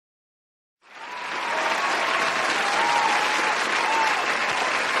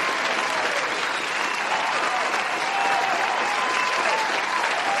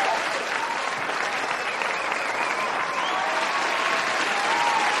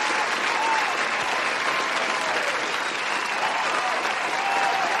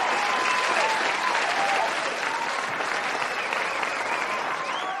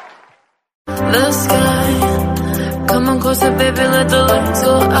baby, let the lights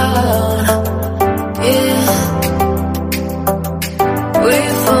go out. Yeah. We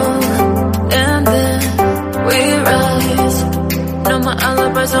fall and then we rise. No, my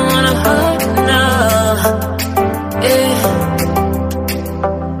alibis, I wanna hide now. Yeah.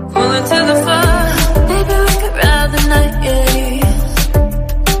 Falling to the fire. Baby, we could ride the night,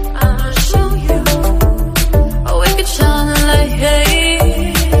 yeah. I'ma show you. Or we could shine the light,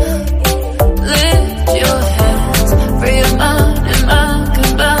 hey. Lift your hands, free your mind and mind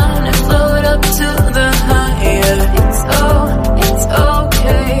combine and float up to the higher. It's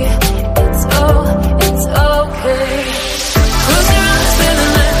okay. It's okay. Close your eyes, baby,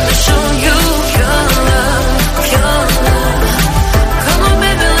 let me show you your love. Come on,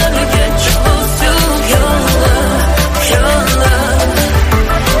 baby, let me get you close to your love. Your love.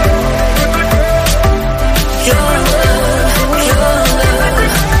 Your love. Your love.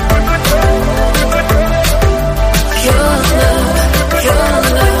 Your love.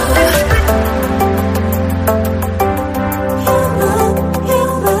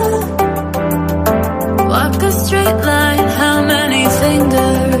 Walk a straight line, how many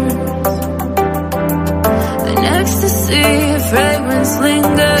fingers? An ecstasy, fragrance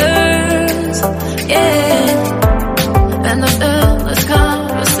lingers. Yeah. And the endless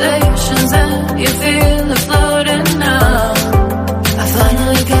conversations that you feel are floating now. I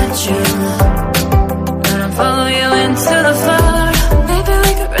finally got you. And I'm following you into the fire. Maybe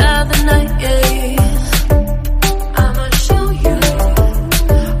we could ride the night, yeah. I'ma show you.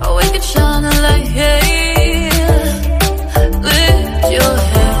 Or we could shine the light, yeah. Lift your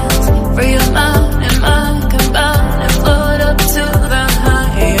hands, free your mind and mind combine and float up to the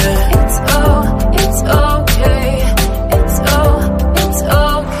higher. It's okay. It's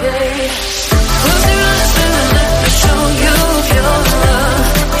okay. Close your eyes, baby, let me show you your love.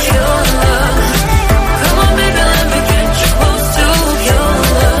 Your love. Come on, baby, let me get you close to your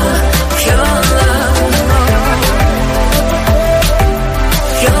love. Your love.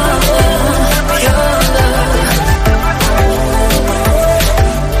 Your love. Your love.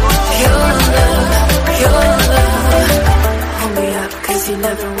 Your love. Your love. Hold me up, 'cause you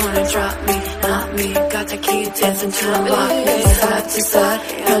never wanna drop me, not me. Got the key, dancing to unlock me. Side to side,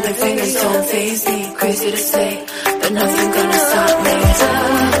 other fingers don't faze me. Crazy to say, but nothing gonna stop me.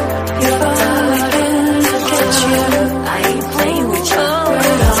 You're darling, look at you. I ain't playing with you.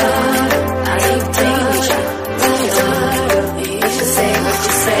 I ain't playing with you. You should say what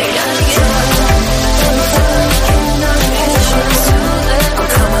you say. Oh,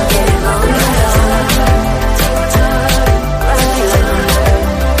 come on, get it on.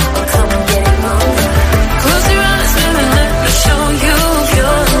 Oh, come on, get it on. Close your eyes, baby, let me show you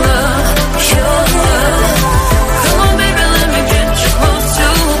your love. Your love. Come on, baby, let me get you close to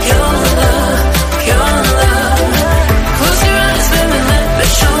your love. Your love. Close your eyes, baby, let me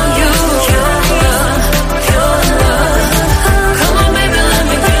show you your love. Your love. Come on, baby, let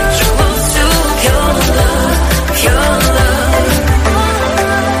me get you close to your love. Your love.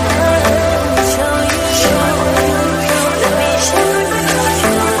 Show you, let me show you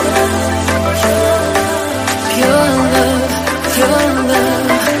your love. Your love.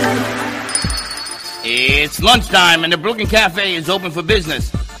 It's lunchtime and the Brooklyn Cafe is open for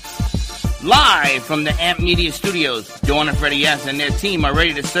business. Live from the Amp Media Studios, Dawn and Freddie S. and their team are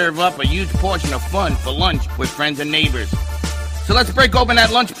ready to serve up a huge portion of fun for lunch with friends and neighbors. So let's break open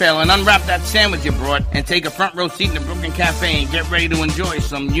that lunch pail and unwrap that sandwich you brought and take a front row seat in the Brooklyn Cafe and get ready to enjoy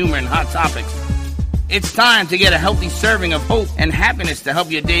some humor and hot topics. It's time to get a healthy serving of hope and happiness to help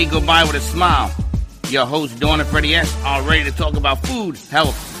your day go by with a smile. Your host, Dawn and Freddie S., are ready to talk about food,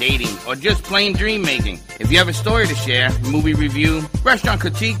 health, dating, or just plain dream making. If you have a story to share, movie review, restaurant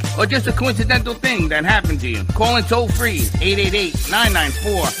critique, or just a coincidental thing that happened to you, call in toll free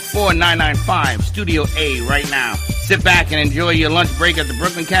 888-994-4995, Studio A right now. Sit back and enjoy your lunch break at the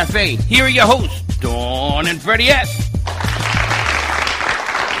Brooklyn Cafe. Here are your hosts, Dawn and Freddie S.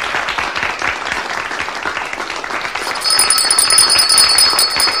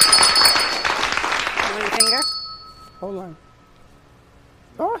 Hold on.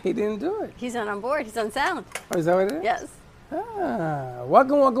 Oh, he didn't do it. He's not on board. He's on sound. Oh, is that what it is? Yes.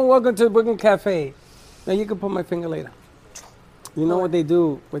 Welcome to the Brooklyn Cafe. Now, you can put my finger later. You know what they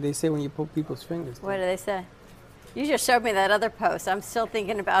do, what they say when you put people's fingers. What do they say? You just showed me that other post. I'm still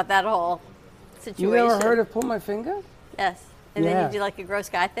thinking about that whole situation. You never heard of pull my finger? Yes. And then you do like a gross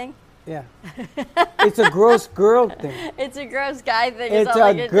guy thing? Yeah. It's a gross girl thing. It's a gross guy thing. It's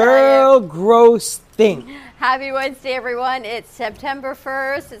a girl gross thing. Happy Wednesday, everyone. It's September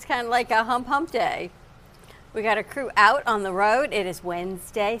 1st. It's kind of like a hump day. We got a crew out on the road. It is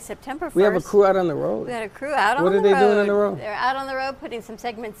Wednesday, September 1st. We have a crew out on the road. We got a crew out on What the road. are they doing on the road? They're out on the road putting some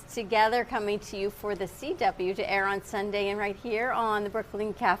segments together, coming to you for the CW to air on Sunday and right here on the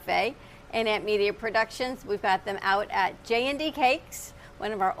Brooklyn Cafe and at Media Productions. We've got them out at J&D Cakes.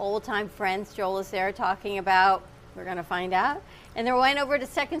 One of our old-time friends, Joel, is there talking about, we're going to find out. And they went over to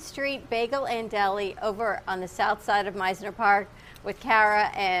 2nd Street Bagel and Deli over on the south side of Meisner Park with Kara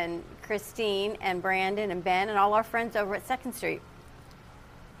and Christine and Brandon and Ben and all our friends over at 2nd Street.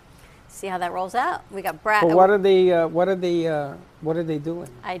 See how that rolls out. We got Brad. But what are they doing?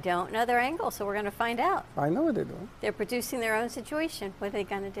 I don't know their angle, so we're going to find out. I know what they're doing. They're producing their own situation. What are they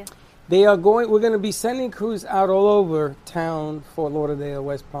going to do? We're going to be sending crews out all over town, Fort Lauderdale,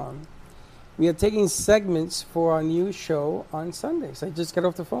 West Palm. We are taking segments for our new show on Sundays. I just got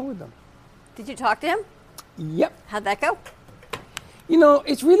off the phone with them. Did you talk to him? Yep. How'd that go? You know,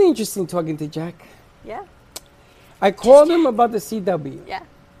 it's really interesting talking to Jack. Yeah. I called him about the CW. Yeah.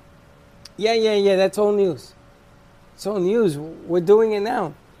 Yeah. That's old news. It's old news. We're doing it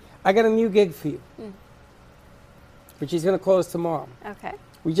now. I got a new gig for you. Which he's going to call us tomorrow. Okay.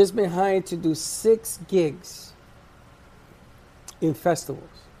 We've just been hired to do 6 gigs in festivals.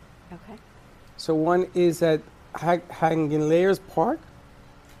 Okay. So one is at Hagen-Leyers Park.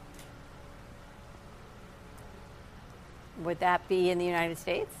 Would that be in the United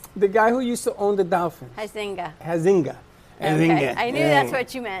States? The guy who used to own the Dolphins. Hazinga. Hazinga. Okay. I knew that's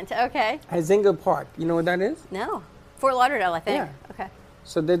what you meant. Okay. Hazinga Park. You know what that is? No. Fort Lauderdale, I think. Yeah. Okay.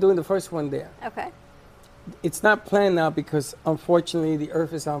 So they're doing the first one there. Okay. It's not planned now because, unfortunately, the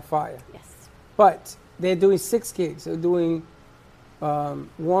earth is on fire. Yes. But they're doing 6 gigs. They're doing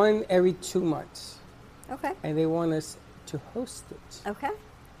one every 2 months. Okay. And they want us to host it. Okay.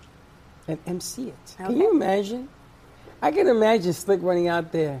 And MC it. Okay. Can you imagine? I can imagine Slick running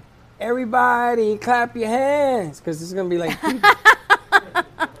out there. Everybody, clap your hands, because it's going to be like people.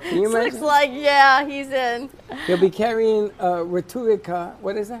 Can you imagine? Looks like, yeah, he's in. He'll be carrying a Ratuica.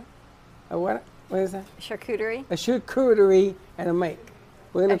 What is that? What is that? Charcuterie. A charcuterie and a mic.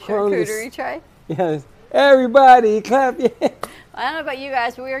 We're going A to clone this. charcuterie tray. Yes. Everybody, clap your hands. I don't know about you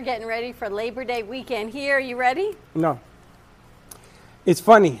guys, but we are getting ready for Labor Day weekend here. Are you ready? No. It's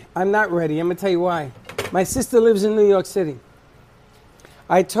funny. I'm not ready. I'm going to tell you why. My sister lives in New York City.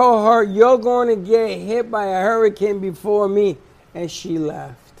 I told her, you're going to get hit by a hurricane before me. And she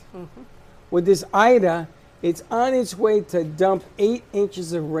laughed. Mm-hmm. With this Ida, it's on its way to dump 8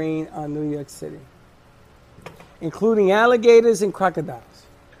 inches of rain on New York City, including alligators and crocodiles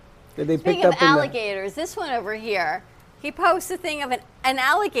that they Speaking picked of up alligators, this one over here, he posts a thing of an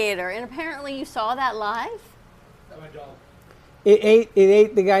alligator, and apparently you saw that live? It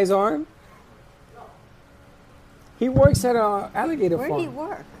ate the guy's arm? He works at an alligator Where farm. do you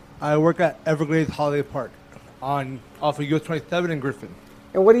work? I work at Everglades Holiday Park off of US 27 in Griffin.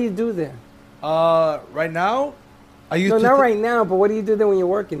 And what do you do there? Right now, I used No, to not right now, but what do you do there when you're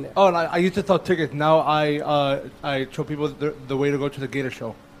working there? Oh, and I used to sell tickets. Now I show people the way to go to the Gator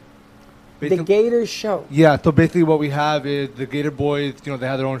Show. The Gator Show. Yeah, so basically what we have is the Gator Boys. You know, they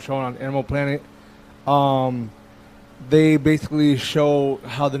have their own show on Animal Planet. They basically show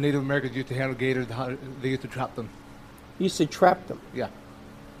how the Native Americans used to handle gators, how they used to trap them. You used to trap them Yeah.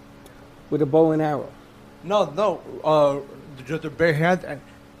 with a bow and arrow. No, just their bare hands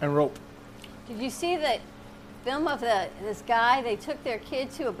and rope. Did you see the film of this guy? They took their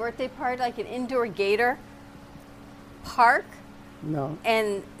kid to a birthday party, like an indoor gator park. No.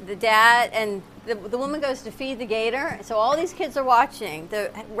 And the dad and the woman goes to feed the gator. So all these kids are watching.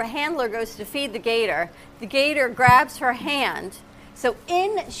 The handler goes to feed the gator. The gator grabs her hand. So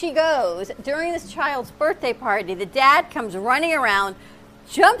in she goes during this child's birthday party. The dad comes running around,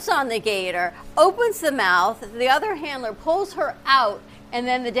 jumps on the gator, opens the mouth. The other handler pulls her out, and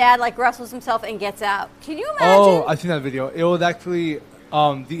then the dad like wrestles himself and gets out. Can you imagine? Oh, I've seen that video. It was actually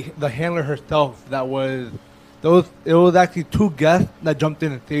the handler herself that was. It was actually 2 guests that jumped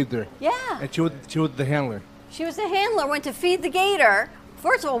in and saved her. Yeah. And she was the handler. She was the handler, went to feed the gator.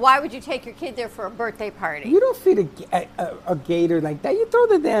 First of all, why would you take your kid there for a birthday party? You don't feed a gator like that. You throw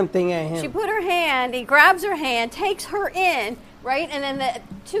the damn thing at him. She put her hand, he grabs her hand, takes her in, right? And then the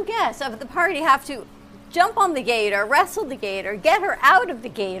 2 guests of the party have to jump on the gator, wrestle the gator, get her out of the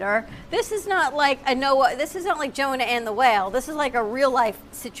gator. This is not like this isn't like Jonah and the whale. This is like a real life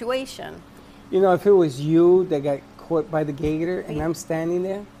situation. You know, if it was you that got caught by the gator and I'm standing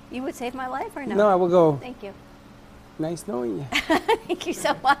there. You would save my life or no? No, I would go, Thank you. nice knowing you. Thank you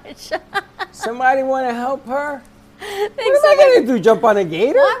so much. Somebody want to help her? Thanks What am so I much. going to do, jump on a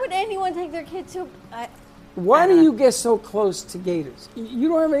gator? Why would anyone take their kid to... Why do you get so close to gators? You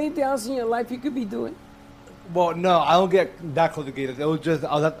don't have anything else in your life you could be doing? Well, no, I don't get that close to gators. It was just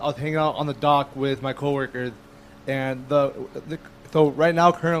I was hanging out on the dock with my coworkers, and so right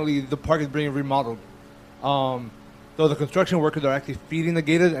now currently the park is being remodeled. So the construction workers are actually feeding the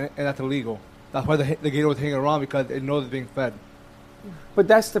gators, and that's illegal. That's why the gator was hanging around, because it knows it's being fed. But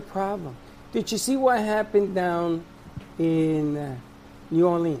that's the problem. Did you see what happened down in New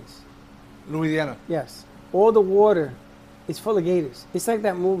Orleans? Louisiana. Yes. All the water is full of gators. It's like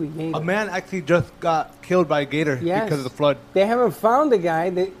that movie, Gator. A man actually just got killed by a gator because of the flood. They haven't found the guy.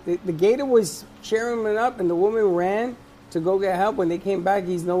 The gator was cheering him up, and the woman ran to go get help. When they came back,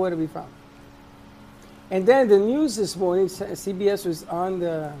 he's nowhere to be found. And then the news this morning, CBS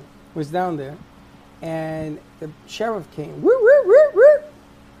was down there, and the sheriff came. Woo, woo, woo, woo,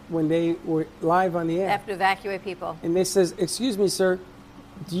 when they were live on the air. They have to evacuate people. And they says, "Excuse me, sir,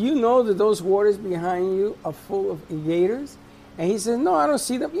 do you know that those waters behind you are full of gators?" And he said, "No, I don't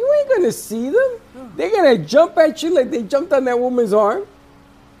see them." "You ain't going to see them. They're going to jump at you like they jumped on that woman's arm."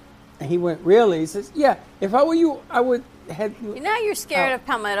 And he went, "Really?" He says, "Yeah, if I were you, I would head..." Now you're scared of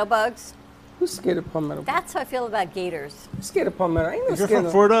palmetto bugs. Who's scared of palmetto? That's how I feel about gators. I'm scared of palmetto. I ain't no If you're scared from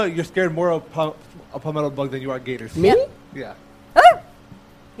of... Florida, you're scared more of palmetto bugs than you are gators. Me? Yep. Yeah. Oh!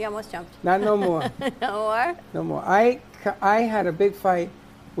 He almost jumped. Not no more. No more? No more. I had a big fight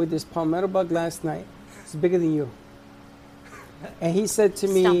with this palmetto bug last night. It's bigger than you. And he said to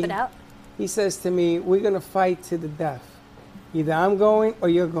me... Stomp it out. He says to me, "We're going to fight to the death. Either I'm going or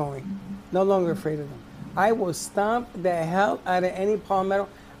you're going." No longer afraid of them. I will stomp the hell out of any palmetto.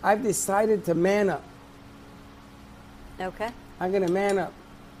 I've decided to man up. Okay. I'm going to man up.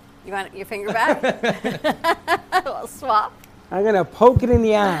 You want your finger back? We'll swap. I'm going to poke it in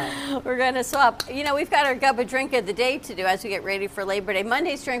the eye. We're going to swap. You know, we've got our Gubba drink of the day to do as we get ready for Labor Day.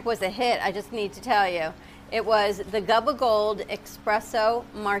 Monday's drink was a hit, I just need to tell you. It was the Gubba Gold Espresso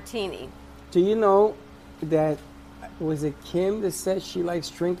Martini. Do you know that, was it Kim that said she likes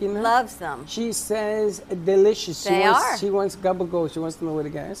drinking them? Loves them. She says delicious. They are. She wants Gubba Gold. She wants to know where to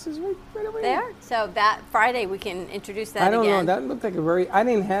get it. This is right away. They are. So that Friday we can introduce that I don't again. know. That looked like a very, I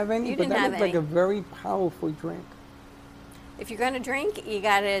didn't have any, You but didn't that have looked like any. a very powerful drink. If you're going to drink, you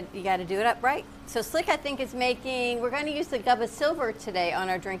gotta do it up right. So Slick, I think, is making. We're going to use the Gubba Silver today on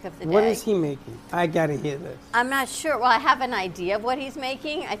our drink of the day. What is he making? I got to hear this. I'm not sure. Well, I have an idea of what he's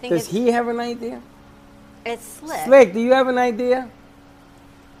making. I think Does he have an idea? it's Slick. Slick, do you have an idea?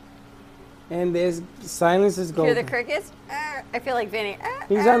 And there's silence is Hear golden. the crickets? I feel like Vinny.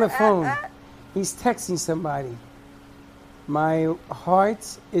 He's on the phone. He's texting somebody. My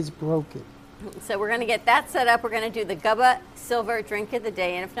heart is broken. So we're going to get that set up. We're going to do the Gubba Silver drink of the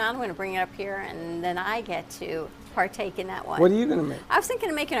day. And if not, I'm going to bring it up here, and then I get to partake in that one. What are you going to make? I was thinking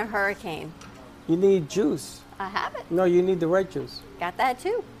of making a hurricane. You need juice. I have it. No, you need the red juice. Got that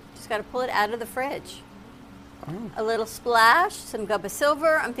too. Just got to pull it out of the fridge. A little splash, some Gubba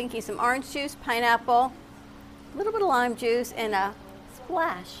Silver. I'm thinking some orange juice, pineapple, a little bit of lime juice, and a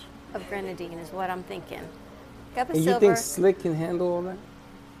splash of grenadine is what I'm thinking. Gubba And you Silver. think Slick can handle all that?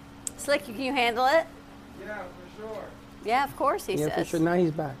 Slick, can you handle it? Yeah, for sure. Yeah, of course, he Yeah, says. for sure. Now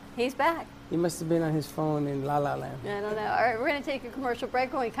he's back. He's back. He must have been on his phone in La La Land. I don't know. All right, we're going to take a commercial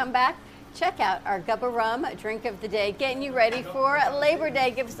break. When we come back, check out our Gubba Rum drink of the day, getting you ready for Labor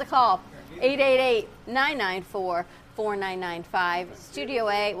Day. Give us a call, 888-994-4995. Studio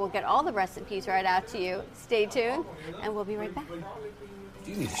A. We'll get all the recipes right out to you. Stay tuned, and we'll be right back.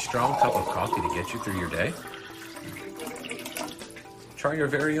 Do you need a strong cup of coffee to get you through your day? Try your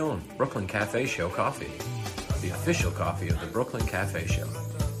very own Brooklyn Cafe Show coffee, the official coffee of the Brooklyn Cafe Show.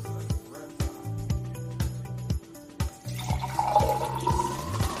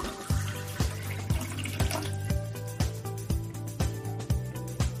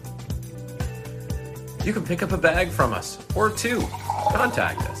 You can pick up a bag from us, or two.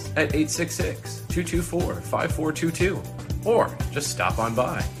 Contact us at 866-224-5422, or just stop on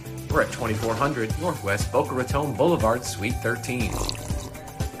by. We're at 2400 Northwest Boca Raton Boulevard, Suite 13.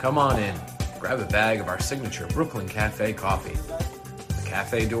 Come on in, grab a bag of our signature Brooklyn Cafe coffee. The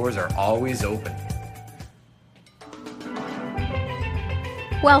cafe doors are always open.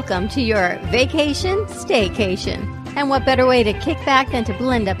 Welcome to your vacation staycation. And what better way to kick back than to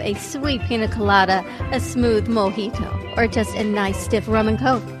blend up a sweet pina colada, a smooth mojito, or just a nice stiff rum and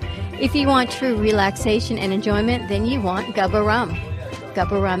coke. If you want true relaxation and enjoyment, then you want Gubba Rum.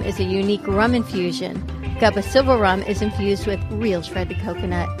 Gubba Rum is a unique rum infusion. Gubba Silver Rum is infused with real shredded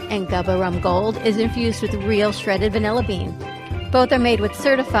coconut, and Gubba Rum Gold is infused with real shredded vanilla bean. Both are made with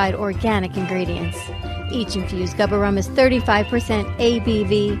certified organic ingredients. Each infused Gubba Rum is 35%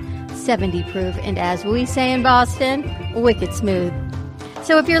 ABV, 70 proof, and as we say in Boston, wicked smooth.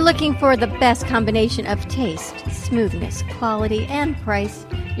 So if you're looking for the best combination of taste, smoothness, quality, and price,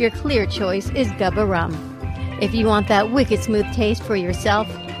 your clear choice is Gubba Rum. If you want that wicked smooth taste for yourself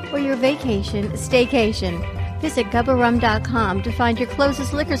or your vacation, staycation, visit GubbaRum.com to find your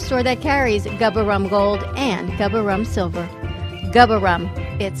closest liquor store that carries Gubba Rum Gold and Gubba Rum Silver. Gubba Rum,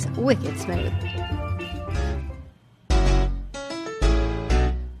 it's wicked smooth.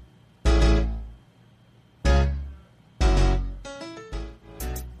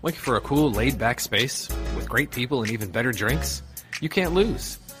 Looking for a cool, laid-back space with great people and even better drinks? You can't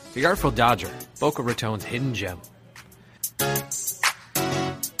lose. The Artful Dodger, Boca Raton's hidden gem.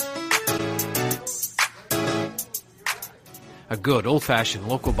 A good, old-fashioned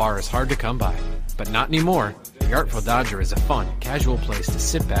local bar is hard to come by, but not anymore. The Artful Dodger is a fun, casual place to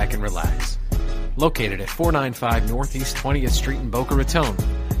sit back and relax. Located at 495 Northeast 20th Street in Boca Raton,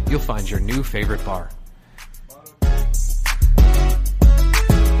 you'll find your new favorite bar.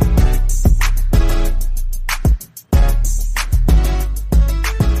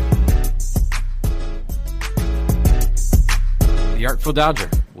 The Artful Dodger.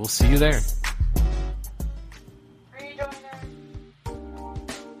 We'll see you there.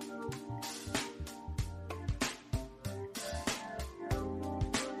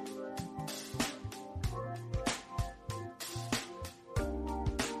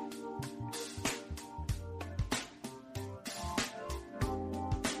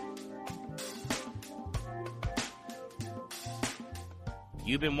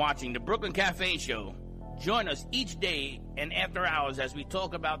 You've been watching the Brooklyn Cafe Show. Join us each day and after hours as we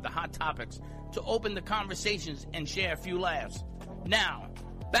talk about the hot topics to open the conversations and share a few laughs. Now,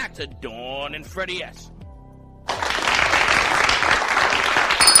 back to Dawn and Freddie S.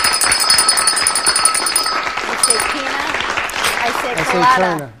 You say Pina, I say I say colada.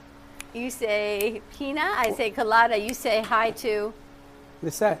 Turner. You say Pina, I say colada. You say hi to,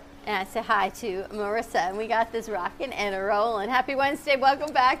 Lisette. and I say hi to Marissa. And we got this rocking and a rolling. Happy Wednesday.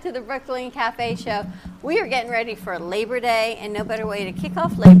 Welcome back to the Brooklyn Cafe Show. We are getting ready for Labor Day, and no better way to kick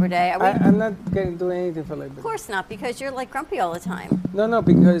off Labor Day. Are we? I'm not going to do anything for Labor Day. Of course not, because you're like grumpy all the time. No,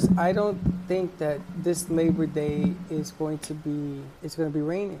 because I don't think that this Labor Day is going to be, it's going to be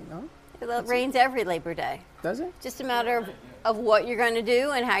raining, no? It rains every Labor Day. Does it? Just a matter of what you're going to do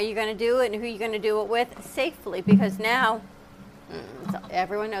and how you're going to do it and who you're going to do it with safely, because now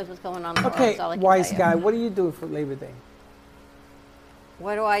everyone knows what's going on in the world. Okay, That's all I can wise tell you. guy, what are you doing for Labor Day?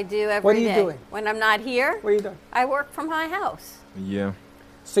 What do I do every day? What are you doing? When I'm not here? What are you doing? I work from my house. Yeah.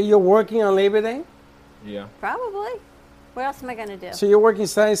 So you're working on Labor Day? Yeah. Probably. What else am I going to do? So you're working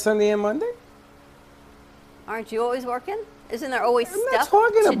Saturday, Sunday, and Monday? Aren't you always working? Isn't there always I'm stuff not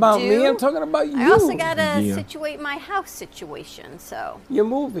talking to about do? me. I'm talking about you. I also got to Yeah. situate my house situation. So, You're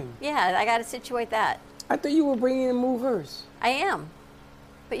moving. yeah, I got to situate that. I thought you were bringing in movers. I am.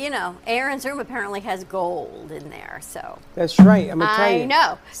 But, you know, Aaron's room apparently has gold in there, so. That's right. I'm going to tell you. I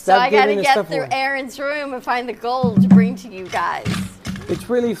know. So Stop I got to giving the get stuff through away. Aaron's room and find the gold to bring to you guys. It's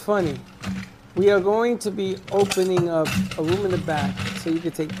really funny. We are going to be opening up a room in the back so you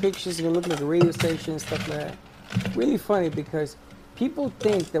can take pictures. You can look at the radio station and stuff like that. Really funny because people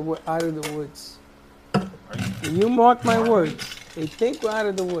think that we're out of the woods. You mark my words. They think we're out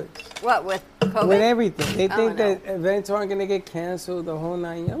of the woods. What, with COVID? With everything. They Oh, think no. that events aren't going to get canceled, the whole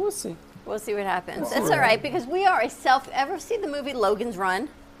nine. Yeah, we'll see. We'll see what happens. That's all right, because we are ever see the movie Logan's Run?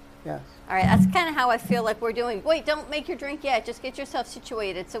 Yes. All right, that's kind of how I feel like we're doing. Wait, don't make your drink yet. Just get yourself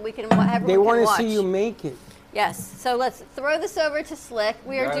situated so we can have They everyone want can to watch. see you make it. Yes. So let's throw this over to Slick.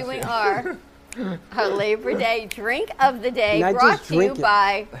 We are doing our Labor Day drink of the day, Not brought just to you drink it.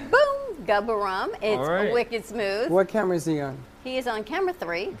 by Boom Gubba Rum. It's All right. wicked smooth. What camera is he on? He is on camera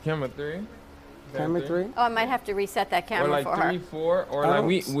 3. Camera 3. Camera 3? Oh, I might have to reset that Or camera like for 3, her. 4, or I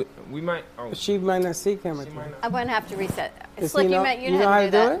like don't we might. Oh, She might not see camera 3. I'm going to have to reset. Does Slick, he know, you you know know how to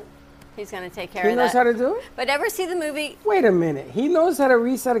do that. it? He's going to take care He of knows that. how to do it? But ever see the movie? Wait a minute. He knows how to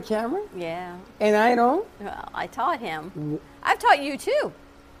reset a camera? Yeah. And I don't? Well, I taught him. I've taught you too.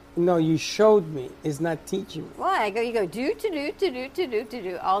 No, you showed me. It's not teaching me. Why? You go do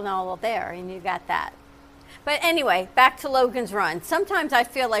all there, and you got that. But anyway, back to Logan's Run. Sometimes I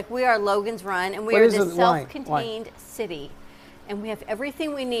feel like we are Logan's Run, and we What are is this it? Why? self-contained city, and we have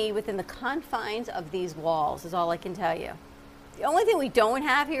everything we need within the confines of these walls. Is all I can tell you. The only thing we don't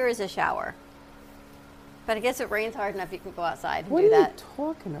have here is a shower. But I guess if it rains hard enough, you can go outside and What do are that. you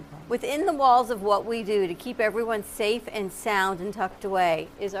talking about? Within the walls of what we do to keep everyone safe and sound and tucked away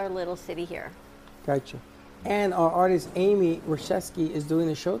is our little city here. Gotcha. And our artist Amy Reshevsky is doing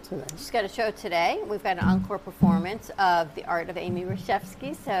a show today. She's got a show today. We've got an encore performance of The Art of Amy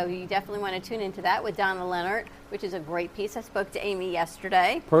Reshevsky, so you definitely want to tune into that with Donna Leonard, which is a great piece. I spoke to Amy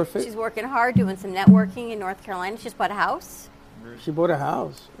yesterday. Perfect. She's working hard, doing some networking in North Carolina. She just bought a house She bought a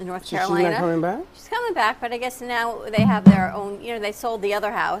house. in North So Carolina. she's not coming back? She's coming back, but I guess now they have their own, they sold the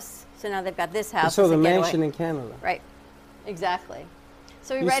other house, so now they've got this house. So It's the a getaway. mansion in Canada. Right, exactly.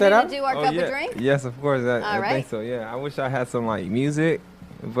 So we You ready set to up? do our Oh, cup yeah. of drink? Yes, of course. I All right. think so. Yeah, I wish I had some like music,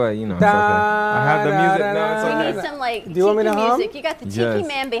 but it's okay. I have the music. No, it's We okay. need some like Do you want me tiki to hum? music. You got the tiki Yes.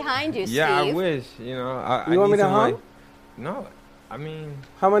 man behind you, Yeah, Steve. I wish. I You want need me to some, hum? like- no, I mean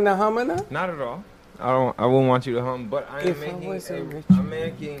Humana? not at all. I wouldn't want you to hum, but I am If I making was a rich I'm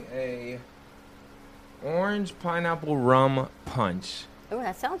making a orange pineapple rum punch, Oh,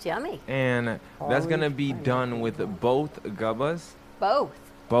 that sounds yummy. and that's gonna Orange be done with both gubbas. Both.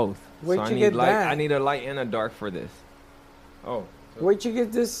 Both. Where'd so I you need get light. that? I need a light and a dark for this. Oh. Where'd you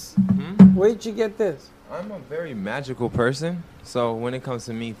get this? Hmm? Where'd you get this? I'm a very magical person, so when it comes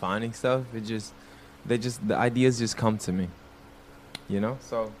to me finding stuff, the ideas just come to me,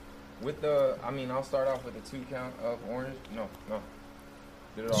 So, I'll start off with a 2 count of orange. No,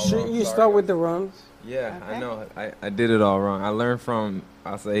 did it all Should wrong. you Sorry, start with guys. the rums? Yeah, Okay. I know. I did it all wrong. I learned from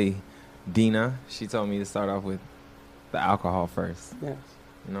Dina. She told me to start off with the alcohol first. Yes.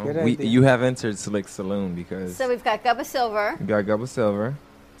 Good idea. You have entered Slick Saloon because So we've got Gubba Silver, you got Gubba Silver.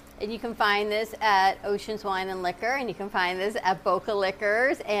 and you can find this at Ocean's Wine and Liquor, and you can find this at Boca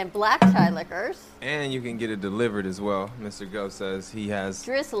Liquors and Black Tie Liquors. And you can get it delivered as well. Mr. Gov says he has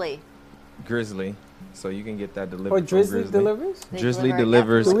Drizzly. Grizzly, so you can get that delivered. Or from Drizzly delivers? They Drizzly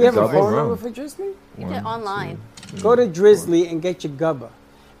deliver it delivers. Do we have a Gubba phone rum. number for Drizzly? You get it online. Go to Drizzly and get your gubba.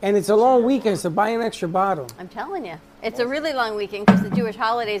 And it's a long weekend, so buy an extra bottle. I'm telling you. It's a really long weekend because the Jewish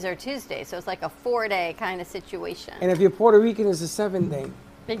holidays are Tuesday, so it's like a 4-day kind of situation. And if you're Puerto Rican, it's a 7-day.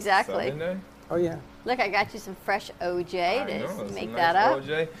 Exactly. Sunday? Oh, yeah. Look, I got you some fresh OJ I know, to it's a make nice that up.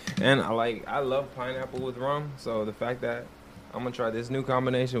 OJ. And I love pineapple with rum, so the fact that I'm gonna try this new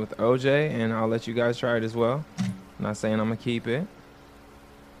combination with OJ, and I'll let you guys try it as well. I'm not saying I'm gonna keep it.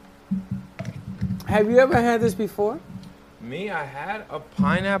 Have you ever had this before? Me, I had a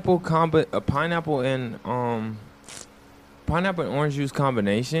pineapple pineapple and orange juice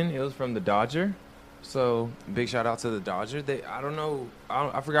combination. It was from the Dodger. So big shout out to the Dodger.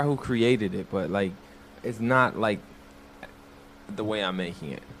 I forgot who created it, but it's not like the way I'm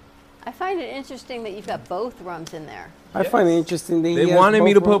making it. I find it interesting that you've got both rums in there. I find it interesting that he They has wanted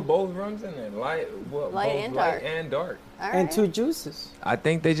me to both put rum both rums in there, Light both and dark. and dark. All and right. 2 juices. I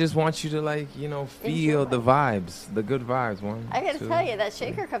think they just want you to feel Enjoy. the vibes, the good vibes. One, I got to two. tell you, that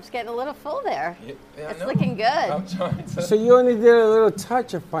shaker cup's getting a little full there. Yeah, I It's know. looking good. I'm trying to. So you only did a little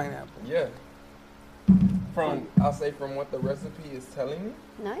touch of pineapple. Yeah. I'll say from what the recipe is telling me,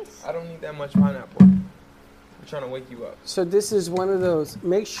 Nice. I don't need that much pineapple. I'm trying to wake you up. So this is one of those.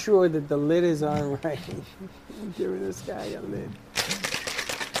 Make sure that the lid is on right. Giving this guy a lid.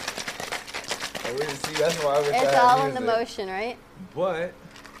 I really see. That's why I wish I It's had all in the music. motion, right? But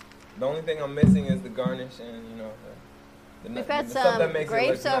the only thing I'm missing is the garnish and We've got the stuff that some makes it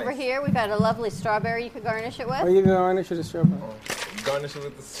grapes look over nice. here. We've got a lovely strawberry you could garnish it Are with. you going to garnish with a strawberry? Garnish it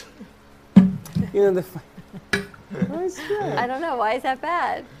with the. You know, Why is that? I don't know. Why is that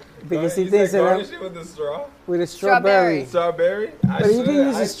bad? Because You he thinks said that garnish it with the straw. with a strawberry. Strawberry? But you can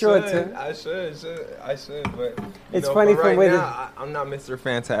use a straw, too. I should, but It's for funny from right where now, I'm not Mr.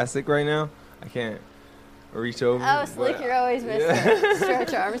 Fantastic right now. I can't reach over. Oh, Slick, but- you're always missing. Yeah.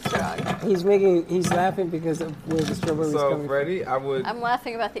 Stretch Armstrong. He's laughing because of where the strawberry is So, coming Freddie, I would. I'm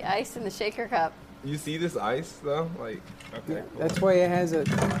laughing about the ice in the shaker cup. You see this ice though? Okay. from. Yeah, Cool. that's why it has a. It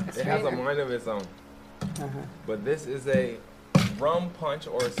has a strainer. mind of its own. Uh-huh. But this is a rum punch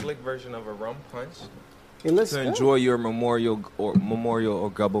or a slick version of a rum punch It looks to good. enjoy your Memorial or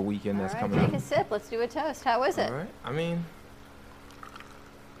Gubba weekend All that's right, coming take up. a sip. Let's do a toast. How is it? All right. I mean,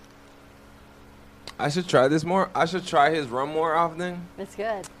 I should try this more. I should try his rum more often. It's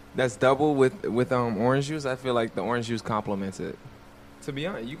good. That's double with orange juice. I feel like the orange juice complements it. To be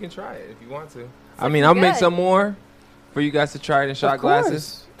honest, you can try it if you want to. I mean, I'll make good. some more for you guys to try it in shot Of course.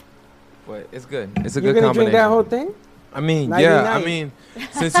 glasses. But it's good. It's a You're good gonna drink combination. that whole thing? I mean, Nighty yeah. night. I mean,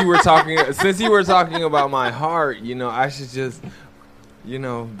 since you were talking about my heart, I should just,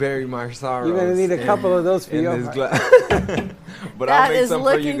 bury my sorrows. You're gonna need a couple of those for in your this heart. glass. But I'll That make is some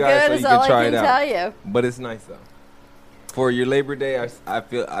for you looking guys good. so Is you all can I try can it out. tell you. But it's nice though. For your Labor Day,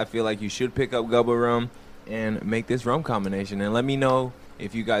 I feel like you should pick up Gubba rum and make this rum combination, and let me know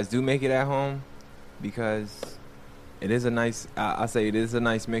if you guys do make it at home, because it is a nice. I say it is a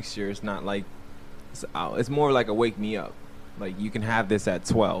nice mixture. It's not like It's more like a wake me up. Like, you can have this at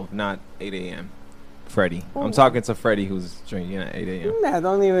 12, not 8 a.m. Freddie. I'm talking to Freddie, who's drinking at 8 a.m. Nah,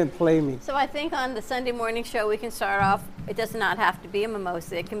 don't even play me. So I think on the Sunday morning show, we can start off. It does not have to be a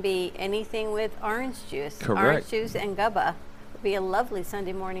mimosa. It can be anything with orange juice. Correct. Orange juice and gubba would be a lovely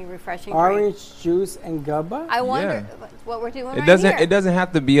Sunday morning refreshing Orange drink. juice and gubba? I wonder what we're doing It right doesn't. here. It doesn't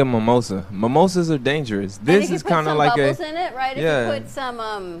have to be a mimosa. Mimosas are dangerous. And This you is can put kind of some like bubbles a in it, right? yeah. If you put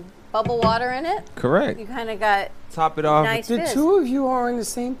some bubble water in it, correct. you kind of got Top it off. nice The fizz. two of you are on the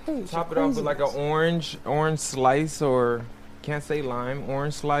same page. Top it You're off with like an crazy. orange slice, or can't say lime,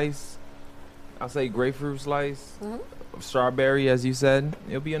 orange slice. I'll say grapefruit slice, strawberry, as you said.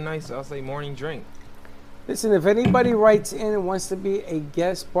 It'll be a nice, I'll say, morning drink. Listen, if anybody writes in and wants to be a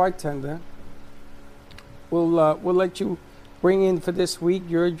guest bartender, we'll let you bring in for this week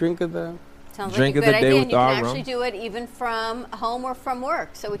your drink of the. Sounds Drink like of a the good day idea. with And you our can actually rum. do it even from home or from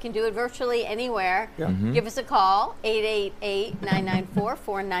work. So we can do it virtually anywhere. Yeah. Give us a call,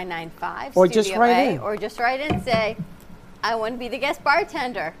 888-994-4995. Or just Studio write A, in. Or just write in and say, I want to be the guest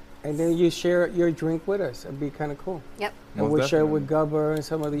bartender. And then you share your drink with us. It'd be kind of cool. Yep. And Most we'll share it definitely. with Gubba and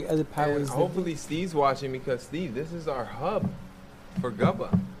some of the other And powers. that- hopefully Steve's watching, because Steve, this is our hub for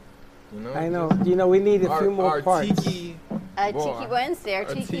Gubba. You know, I know. just You know, we need a our, few more our parts. Tiki. Tiki bar. Wednesday, our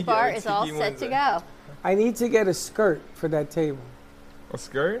Our Tiki bar is all Tiki set to Wednesday. go. I need to get a skirt for that table. A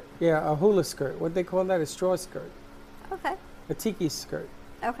skirt? Yeah, a hula skirt. What they call that? A straw skirt. Okay. A tiki skirt.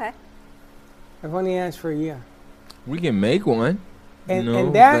 Okay. I've only asked for a year. We can make one. And, No,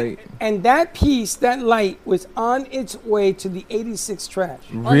 and that like- and that piece, that light, was on its way to the 86 trash.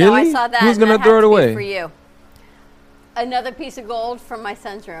 Well, Really? no, I saw that. Who's and gonna that throw had it to be away? for you? Another piece of gold from my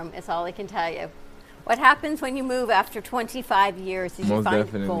son's room is all I can tell you. What happens when you move after 25 years is you Most find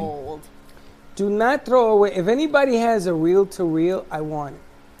definitely. gold. Do not throw away. If anybody has a reel to reel, I want it.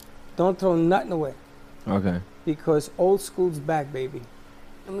 Don't throw nothing away, Okay. because old school's back, baby.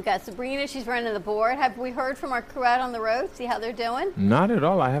 And we got Sabrina. She's running the board. Have we heard from our crew out on the road? See how they're doing? Not at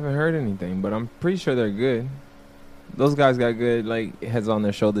all. I haven't heard anything, but I'm pretty sure they're good. Those guys got good, like, heads on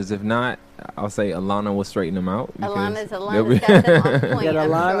their shoulders. If not, I'll say Alana will straighten them out. because they'll be- Alana's got them on You point, got I'm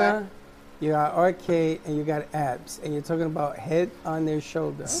Alana, sure. you got Arcade, and you got Abs. And you're talking about head on their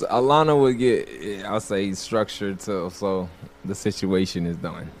shoulder. So Alana would get, I'll say, structured so the situation is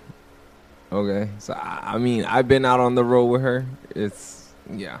done. Okay, so I mean, I've been out on the road with her.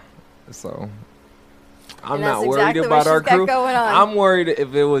 So I'm And not that's worried exactly what about our she's got crew. going on. I'm worried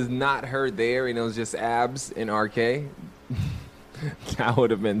if it was not her there and it was just Abs and RK. That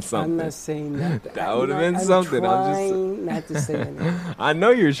would have been I'm something. not saying that. That would've been something. I'm just- trying not to say anything. I know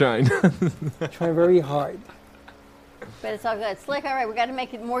you're trying. Trying very hard. But it's all good. Slick, all right, we got to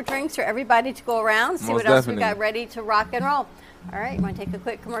make it more drinks for everybody to go around, see Most what else we definitely. got ready to rock and roll. All right, you want to take a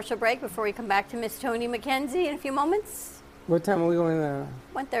quick commercial break before we come back to Miss Tony McKenzie in a few moments? What time are we going to?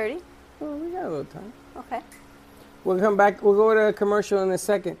 1:30. Oh, we got a little time. Okay. We'll come back. We'll go to a commercial in a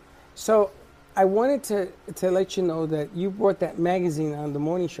second. So I wanted to let you know that you brought that magazine on the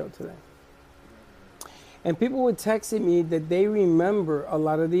morning show today. And people were texting me that they remember a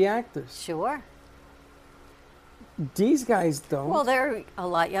lot of the actors. Sure. These guys don't. Well, they're a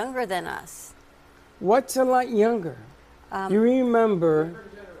lot younger than us. What's a lot younger? You remember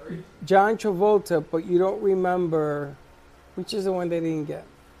John Travolta, but you don't remember, which is the one they didn't get?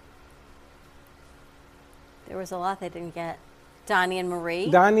 There was a lot they didn't get. Donnie and Marie.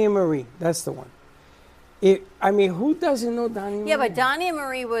 Donnie and Marie. That's the one. Who doesn't know Donnie and Yeah, Marie? but Donnie and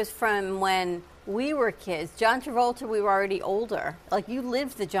Marie was from when we were kids. John Travolta, we were already older. Like, you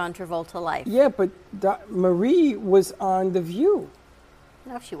lived the John Travolta life. Yeah, but Marie was on The View.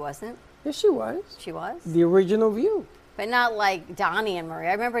 No, she wasn't. Yes, she was. She was. The original View. But not like Donnie and Marie.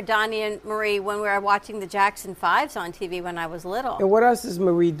 I remember Donnie and Marie when we were watching the Jackson 5s on TV when I was little. And what else does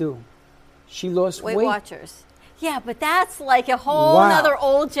Marie do? She lost Weight weight. Watchers. Yeah, but that's like a whole Wow. nother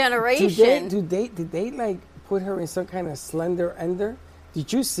old generation. Did they like put her in some kind of slender ender?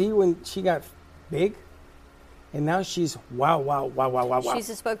 Did you see when she got big? And now she's wow. She's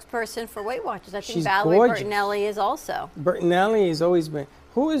a spokesperson for Weight Watchers. I think She's Valerie gorgeous. Bertinelli is also. Bertinelli has always been.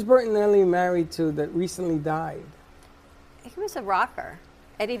 Who is Bertinelli married to that recently died? He was a rocker.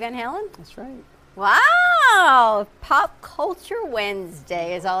 Eddie Van Halen? That's right. Wow! Pop Culture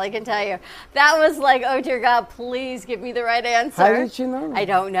Wednesday is all I can tell you. That was like, oh dear God, please give me the right answer. How did you know? I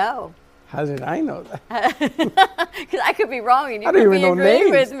don't know. How did I know that? Because I could be wrong and you I don't could even be know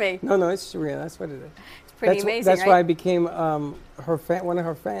agreeing names. with me. No, it's real. That's what it is. It's pretty That's amazing, That's right? why I became her fan. One of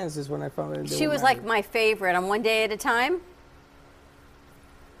her fans is when I found out. She was like my favorite on One Day at a Time.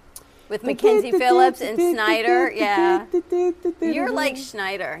 With Mackenzie Phillips and Snyder, yeah. You're like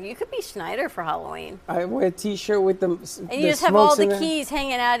Schneider. You could be Schneider for Halloween. I wear a T-shirt with the And you just have all the keys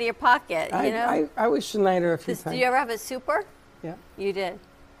hanging out of your pocket, you know? I was Schneider a few times. Did you ever have a super? Yeah. You did?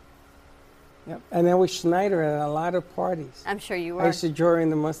 Yep. And I was Schneider at a lot of parties. I'm sure you were. I used to draw in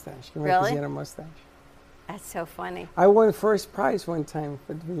the mustache. Really? He had a mustache. That's so funny. I won first prize one time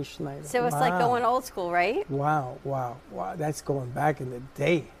for being Schneider. So it's like going old school, right? Wow. That's going back in the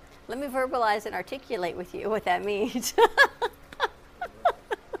day. Let me verbalize and articulate with you what that means.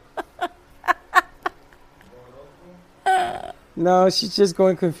 No, she's just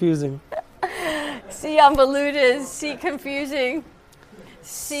going confusing. C convoluted, C confusing,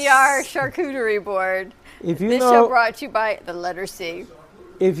 CR charcuterie board. If you This know, show brought to you by the letter C.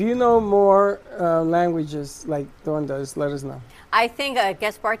 if you know more languages like Dawn does, let us know. I think a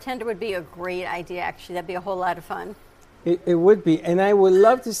guest bartender would be a great idea, actually. That'd be a whole lot of fun. It would be, and I would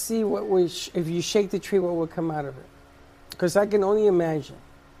love to see what would if you shake the tree, what would come out of it. Because I can only imagine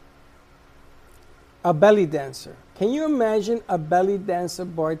a belly dancer. Can you imagine a belly dancer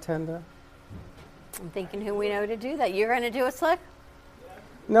bartender? I'm thinking who we know to do that. You're going to do it, Slick?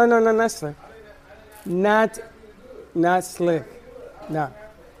 No, not Slick. Not Slick. No.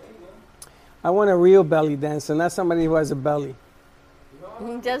 I want a real belly dancer, not somebody who has a belly.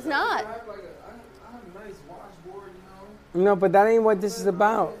 He does not. No, but that ain't what this is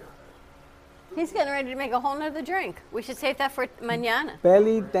about. He's getting ready to make a whole nother drink. We should save that for mañana.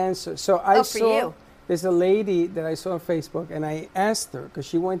 Belly dancer. So I for saw you. there's a lady that I saw on Facebook, and I asked her because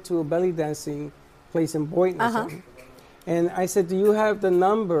she went to a belly dancing place in Boynton or something. And I said, "Do you have the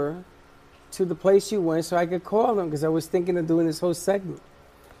number to the place you went so I could call them?" Because I was thinking of doing this whole segment.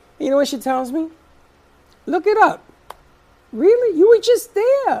 And you know what she tells me? Look it up. Really? You were just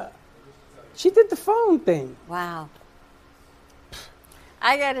there. She did the phone thing. Wow.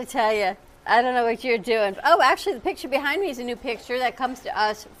 I got to tell you, I don't know what you're doing. Oh, actually, the picture behind me is a new picture that comes to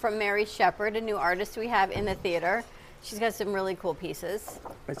us from Mary Shepard, a new artist we have in the theater. She's got some really cool pieces.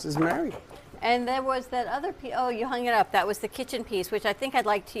 This is Mary. And there was that other piece. Oh, you hung it up. That was the kitchen piece, which I think I'd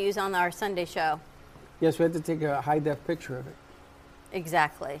like to use on our Sunday show. Yes, we had to take a high-def picture of it.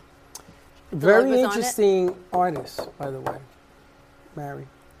 Exactly. Very logo's on it? interesting artist, by the way, Mary.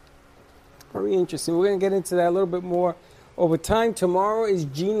 Very interesting. We're going to get into that a little bit more over time. Tomorrow is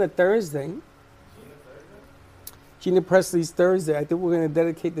Gina Thursday. Gina Presley's Thursday. I think we're going to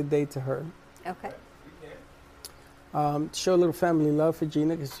dedicate the day to her. Okay. Show a little family love for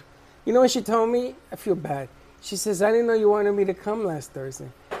Gina. 'Cause you know what she told me? I feel bad. She says, "I didn't know you wanted me to come last Thursday."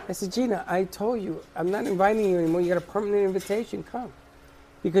 I said, "Gina, I told you, I'm not inviting you anymore. You got a permanent invitation. Come."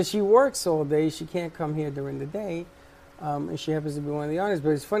 Because she works all day. She can't come here during the day. And she happens to be one of the artists.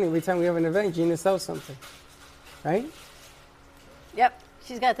 But it's funny, every time we have an event, Gina sells something. Right? Yep.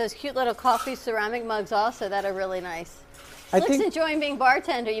 She's got those cute little coffee ceramic mugs also that are really nice. I Slick's think enjoying being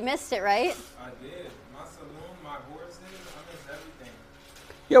bartender. You missed it, right? I did. My saloon, my horses, I missed everything.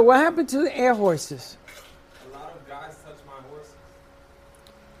 Yo, what happened to the air horses? A lot of guys touch my horses.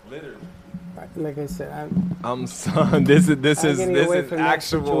 Literally. Like I said, This I'm getting away is from that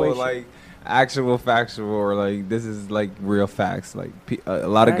actual situation. like actual factual or like this is like real facts. Like a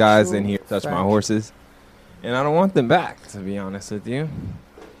lot of guys in here touch my fact. horses, and I don't want them back, to be honest with you,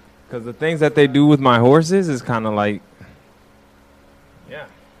 because the things that they do with my horses is kind of like, yeah,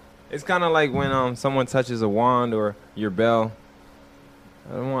 it's kind of like when someone touches a wand or your bell.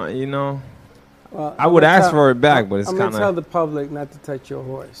 I don't want, you know. Well, I would ask for it back, but it's I'm going kind to tell of the public not to touch your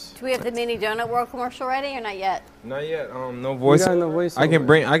horse. Do we have the Mini Donut World commercial ready or not yet? not yet. No We voice. got no voiceover.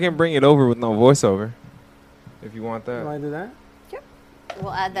 I can bring it over with no voiceover, if you want You that. want to do that? Sure.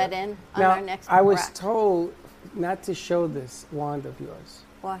 We'll add that in on Now, our next I was rack. told not to show this wand of yours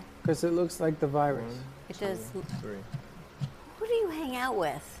Why? because it looks like the virus. It does. 3. Who do you hang out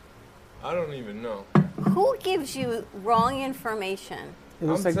with? I don't even know. Who gives you wrong information? It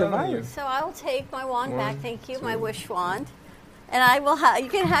looks I'm like the telling you. virus. So I will take my wand back, 1, thank you, 2. my wish wand. And I will you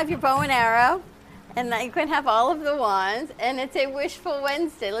can have your bow and arrow, and you can have all of the wands, and it's a Wishful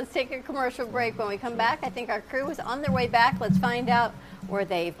Wednesday. Let's take a commercial break. When we come back, I think our crew is on their way back. Let's find out where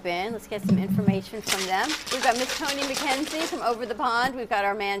they've been. Let's get some information from them. We've got Miss Tony McKenzie from Over the Pond. We've got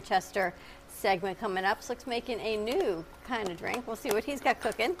our Manchester segment coming up. Slick's making a new kind of drink. We'll see what he's got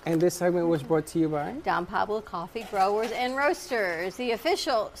cooking. And this segment was brought to you by? Don Pablo Coffee Growers and Roasters, the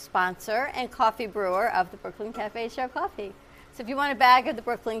official sponsor and coffee brewer of the Brooklyn Cafe Show Coffee. So if you want a bag of the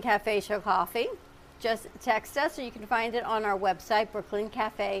Brooklyn Cafe Show Coffee, just text us, or you can find it on our website,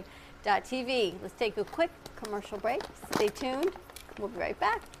 brooklyncafe.tv. Let's take a quick commercial break. Stay tuned. We'll be right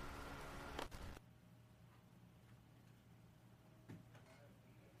back.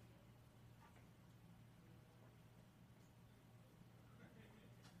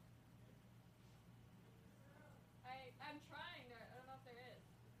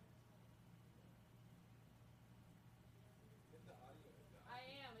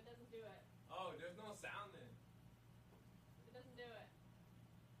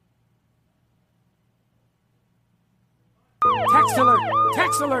 Text alert!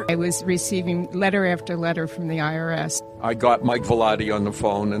 Text alert! I was receiving letter after letter from the IRS. I got Mike Velati on the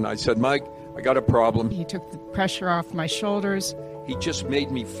phone, and I said, Mike, I got a problem. He took the pressure off my shoulders. He just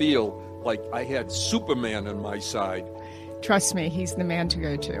made me feel like I had Superman on my side. Trust me, he's the man to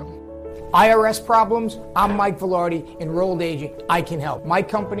go to. IRS problems? I'm Mike Velarde, enrolled agent. I can help. My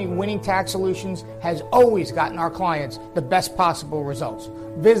company, Winning Tax Solutions, has always gotten our clients the best possible results.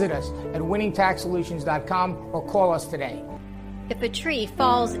 Visit us at winningtaxsolutions.com or call us today. If a tree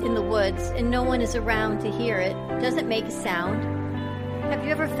falls in the woods and no one is around to hear it, does it make a sound? Have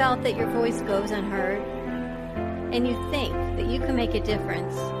you ever felt that your voice goes unheard? And you think that you can make a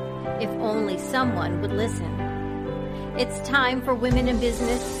difference if only someone would listen. It's time for women in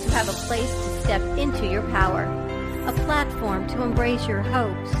business to have a place to step into your power, a platform to embrace your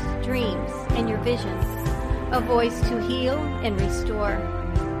hopes, dreams, and your visions, a voice to heal and restore.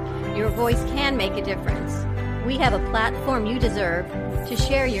 Your voice can make a difference. We have a platform you deserve to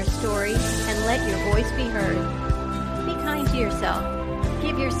share your story and let your voice be heard. Be kind to yourself.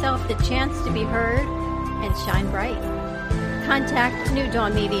 Give yourself the chance to be heard and shine bright. Contact New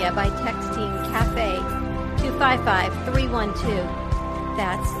Dawn Media by texting CAFE to 55312.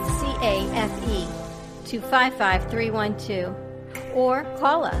 That's CAFE to 55312. Or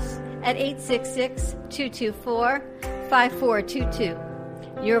call us at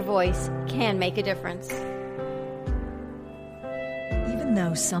 866-224-5422. Your voice can make a difference. Even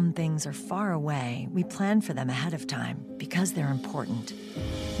though some things are far away, we plan for them ahead of time because they're important.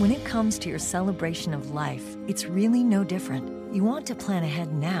 When it comes to your celebration of life, it's really no different. You want to plan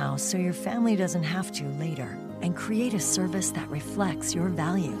ahead now so your family doesn't have to later, and create a service that reflects your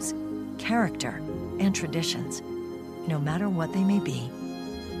values, character, and traditions, no matter what they may be.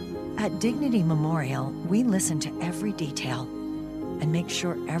 At Dignity Memorial, we listen to every detail and make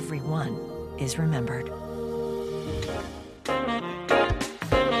sure everyone is remembered.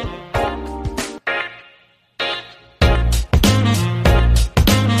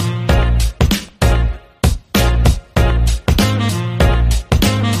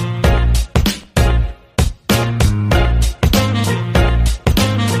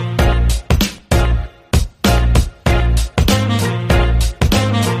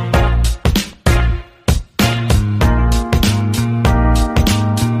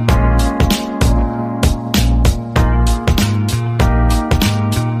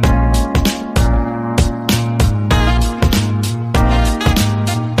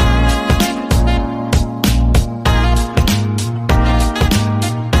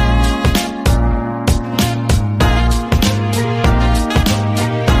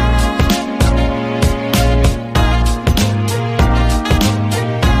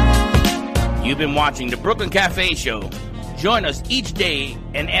 Watching the Brooklyn Cafe Show. Join us each day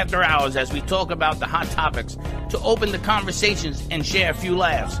and after hours as we talk about the hot topics to open the conversations and share a few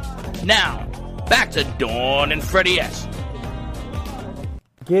laughs. Now, back to Dawn and Freddie S.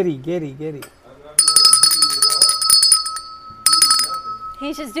 Giddy.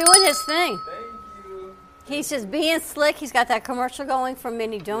 He's just doing his thing. He's just being slick. He's got that commercial going from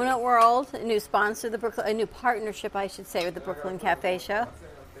Mini Donut World, a new sponsor, a new partnership, I should say, with the Brooklyn Cafe Show.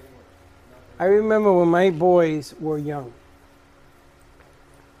 I remember when my boys were young,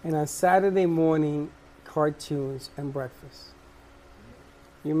 and on Saturday morning, cartoons and breakfast.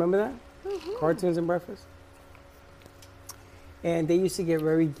 You remember that? Mm-hmm. Cartoons and breakfast? And they used to get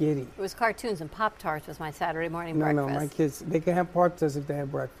very giddy. It was cartoons and Pop-Tarts was my Saturday morning breakfast. No, my kids, they can have Pop-Tarts if they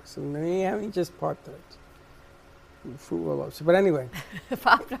have breakfast. And they ain't having just Pop-Tarts. Fruit roll-ups. But anyway.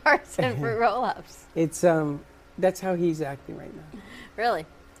 Pop-Tarts and fruit roll-ups. It's, that's how he's acting right now. Really?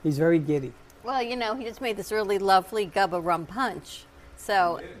 He's very giddy. Well, you know, he just made this really lovely Gubba Rum Punch.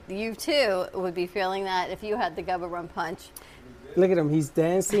 So you, too, would be feeling that if you had the Gubba Rum Punch. Look at him. He's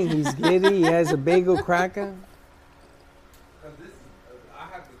dancing. He's giddy. He has a bagel cracker.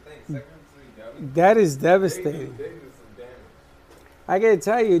 That is devastating. I got to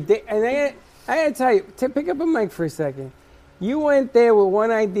tell you, I got to tell you, pick up a mic for a second. You went there with one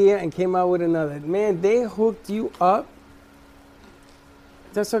idea and came out with another. Man, they hooked you up.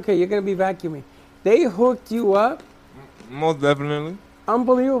 That's okay. You're going to be vacuuming. They hooked you up. Most definitely.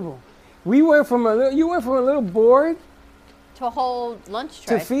 Unbelievable. You went from a little board to a whole lunch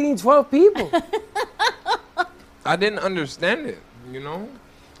tray. To feeding 12 people. I didn't understand it, you know?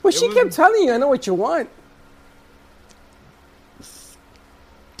 Well, she kept telling you, I know what you want.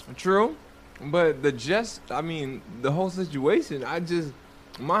 True. But the whole situation,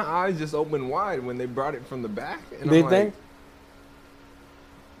 my eyes just opened wide when they brought it from the back. And Did they?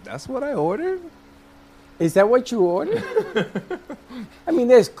 That's what I ordered? Is that what you ordered? I mean,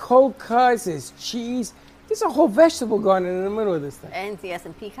 there's cold cuts, there's cheese. There's a whole vegetable garden in the middle of this thing. And he has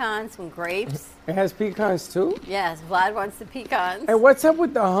some pecans, some grapes. It has pecans too? Yes, Vlad wants the pecans. And what's up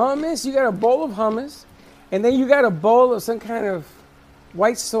with the hummus? You got a bowl of hummus, and then you got a bowl of some kind of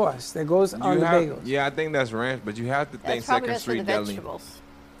white sauce that goes on the bagels. Yeah, I think that's ranch, but you have to think Second Street Deli.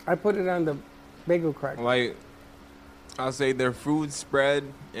 I put it on the bagel cracker. Like, I'll say their food spread,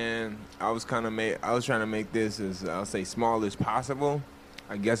 and I was trying to make this as, I'll say, small as possible.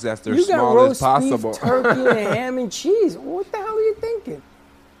 I guess that's their small as possible. You got roast beef, turkey, and ham and cheese. What the hell are you thinking?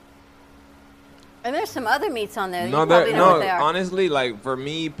 And there's some other meats on there. You probably know what they are. Honestly, like for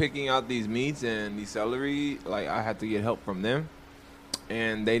me picking out these meats and the celery, like I had to get help from them,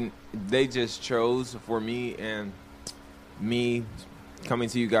 and they just chose for me, and me coming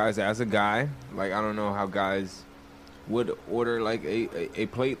to you guys as a guy. Like I don't know how guys would order like a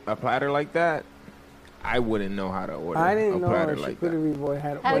platter like that. I wouldn't know how to order a platter like that.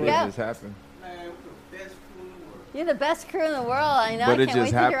 How'd it go? It just happened. You're the best crew in the world. I know. But I it can't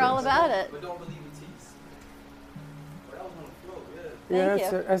wait just to hear all about it. But don't believe in teas.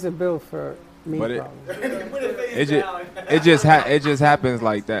 Yeah, that's a bill for me. But it just happens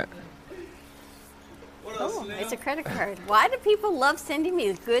like that. Oh, it's a credit card. Why do people love sending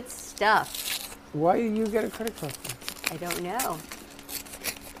me good stuff? Why do you get a credit card for? I don't know.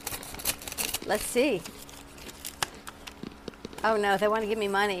 Let's see. Oh, no, they want to give me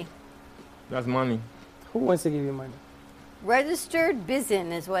money. That's money. Who wants to give you money? Registered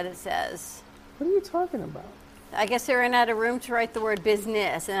Bizin is what it says. What are you talking about? I guess they ran out of room to write the word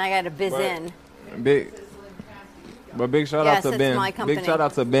business, and I got a Bizin. Big shout out to Ben. My company. Big shout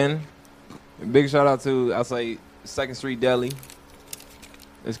out to Ben. Big shout out to, I'll say, Second Street Deli.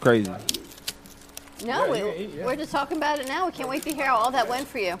 It's crazy. No, we're just talking about it now. We can't wait to hear how all that went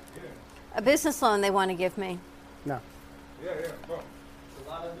for you. A business loan they want to give me. No.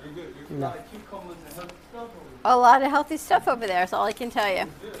 A lot of healthy stuff over there. That's all I can tell you.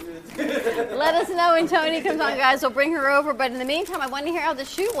 Let us know when Tony comes on, guys. We'll bring her over. But in the meantime, I want to hear how the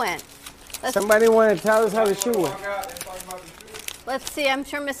shoot went. Somebody want to tell us how the shoot went? Let's see. I'm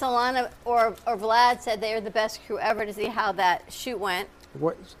sure Miss Alana or Vlad said they are the best crew ever to see how that shoot went.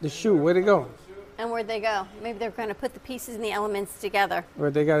 What the shoot? Where'd it go? And where'd they go? Maybe they're going to put the pieces and the elements together. Or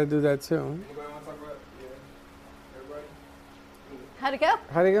they got to do that too. How'd it go?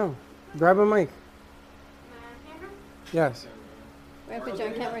 How'd it go? Grab a mic. Yes. We're going to put you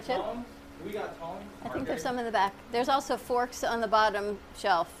on camera too? I think there's some in the back. There's also forks on the bottom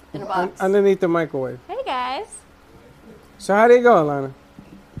shelf in a box. Underneath the microwave. Hey guys. So how'd it go, Alana?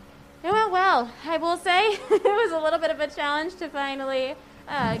 It went well. I will say it was a little bit of a challenge to finally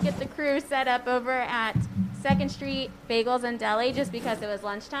get the crew set up over at 2nd Street Bagels and Deli just because it was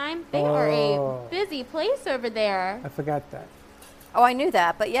lunchtime. They are a busy place over there. I forgot that. Oh, I knew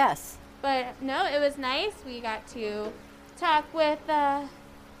that, but yes. But no, it was nice. We got to talk with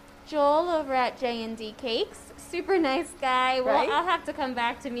Joel over at J&D Cakes. Super nice guy. Well, Right? I'll have to come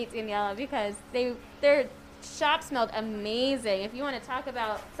back to meet Daniela because their shop smelled amazing. If you want to talk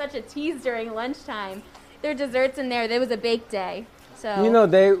about such a tease during lunchtime, their desserts in there, there was a bake day. So You know,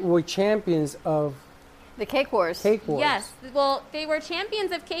 they were champions of the Cake Wars. Cake Wars. Yes. Well, they were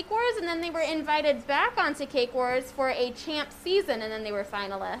champions of Cake Wars, and then they were invited back onto Cake Wars for a champ season, and then they were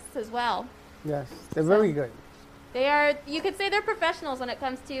finalists as well. Yes, they're very good. They are, you could say they're professionals when it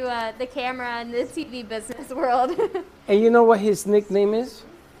comes to the camera and the TV business world. And you know what his nickname is?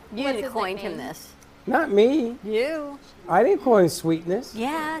 You coined him this. Not me. You. I didn't call him Sweetness.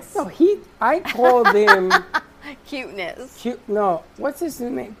 Yes. No, I called him Cuteness. Cute. No, what's his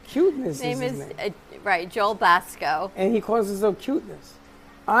name? Cuteness. His name his is, name. right, Joel Basco. And he calls himself Cuteness.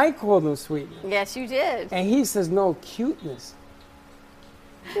 I called him Sweetness. Yes, you did. And he says no cuteness.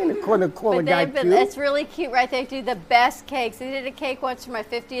 You're going to call a guy cute. It's really cute, right? They do the best cakes. They did a cake once for my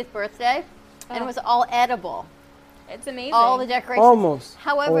 50th birthday, and it was all edible. It's amazing. All the decorations. Almost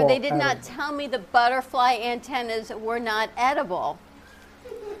However, all they did not edible. tell me the butterfly antennas were not edible.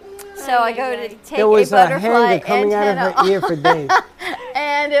 So I go to take There was a a butterfly hanger coming out antenna of her ear for days.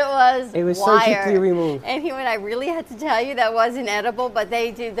 and it was wire. surgically removed. And he went, I really had to tell you that wasn't edible, but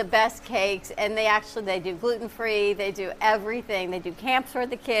they do the best cakes, and they do gluten-free, they do everything. They do camps for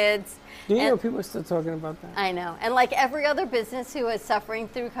the kids. Do you know people are still talking about that? I know. And like every other business who is suffering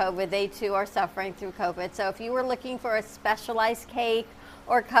through COVID, they too are suffering through COVID. So if you were looking for a specialized cake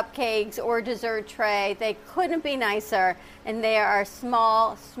or cupcakes or dessert tray, they couldn't be nicer. And they are a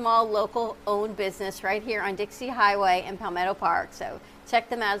small local owned business right here on Dixie Highway in Palmetto Park. So check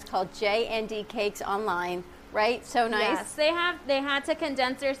them out. It's called J&D Cakes online right? So nice. Yes, they had to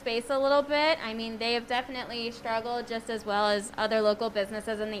condense their space a little bit. I mean, they have definitely struggled just as well as other local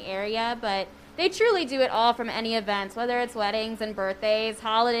businesses in the area, but they truly do it all from any events, whether it's weddings and birthdays,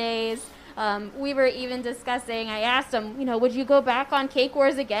 holidays. We were even discussing, I asked him, would you go back on Cake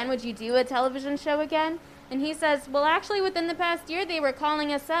Wars again? Would you do a television show again? And he says, well, actually, within the past year, they were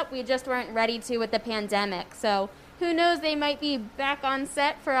calling us up. We just weren't ready to with the pandemic. So who knows, they might be back on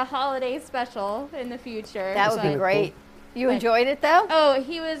set for a holiday special in the future. That would be great. You enjoyed it, though? Oh,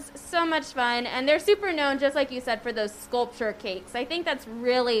 he was so much fun. And they're super known, just like you said, for those sculpture cakes. I think that's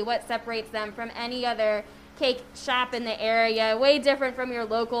really what separates them from any other cake shop in the area. Way different from your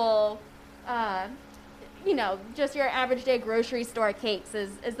local, just your average day grocery store cakes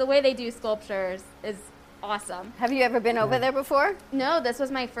is the way they do sculptures is awesome. Have you ever been over there before? No, this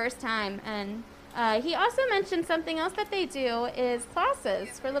was my first time. And he also mentioned something else that they do is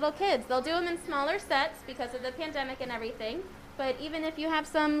classes for little kids. They'll do them in smaller sets because of the pandemic and everything. But even if you have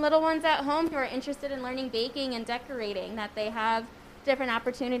some little ones at home who are interested in learning baking and decorating, that they have different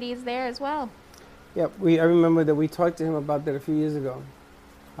opportunities there as well. Yep, I remember that we talked to him about that a few years ago.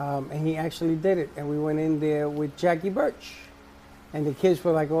 And he actually did it. And we went in there with Jackie Birch. And the kids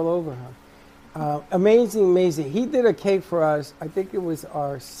were like all over her. Amazing. He did a cake for us. I think it was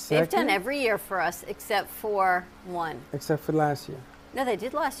our second. They've done every year for us except for one. Except for last year. No, they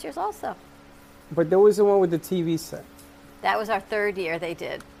did last year's also. But there was the one with the TV set. That was our third year they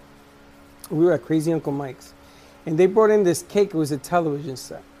did. We were at Crazy Uncle Mike's. And they brought in this cake. It was a television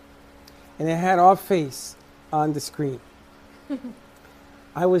set. And it had our face on the screen.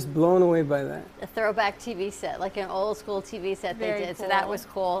 I was blown away by that. A throwback TV set, like an old school TV set they did. Cool. So that was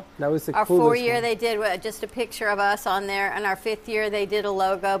cool. That was the Our coolest 4th year one. they did just a picture of us on there, and our 5th year they did a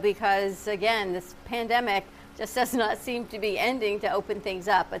logo because, again, this pandemic just does not seem to be ending to open things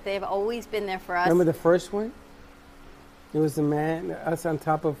up. But they've always been there for us. Remember the first one? It was the man, us on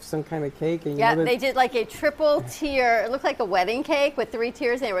top of some kind of cake. And Yeah, they did like a triple tier. It looked like a wedding cake with 3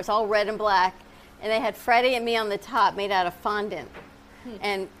 tiers, and it was all red and black. And they had Freddie and me on the top, made out of fondant.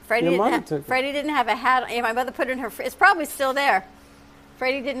 And Freddie didn't have a hat. My mother put it in her. It's probably still there.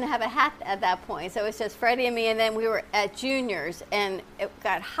 Freddie didn't have a hat at that point, so it was just Freddie and me. And then we were at juniors, and it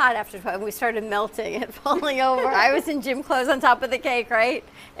got hot after 12, and we started melting and falling over. I was in gym clothes on top of the cake, right?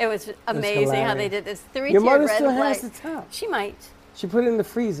 It was amazing how they did this 3-tier Your mother red still and has black. the top. She might. She put it in the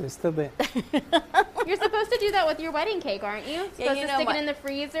freezer, it's still there. You're supposed to do that with your wedding cake, aren't you? Yeah, Supposed to stick it in the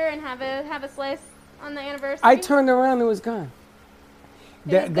freezer and have a slice on the anniversary. I turned around and it was gone.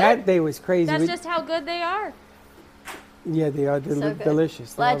 That day was crazy. That's just how good they are. Yeah, they are. They look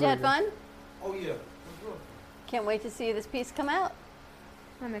delicious. Glad you had fun? Oh, yeah. Can't wait to see this piece come out.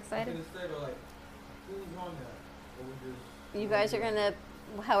 I'm excited. You guys are going to,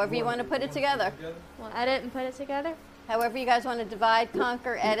 however you want to put it together. We'll edit and put it together. However you guys want to divide,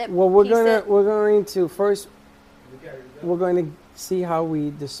 conquer, edit, Well, we're piece it. going to first. We're going to see how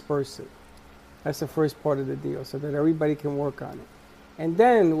we disperse it. That's the first part of the deal, so that everybody can work on it, and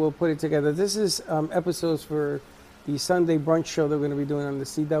then we'll put it together. This is episodes for the Sunday brunch show that we're going to be doing on the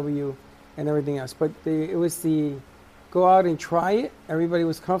CW and everything else. But it was the go out and try it. Everybody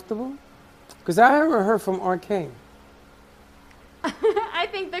was comfortable, because I haven't heard from RK. I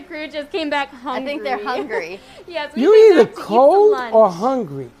think the crew just came back hungry. I think they're hungry. Yes, You either cold or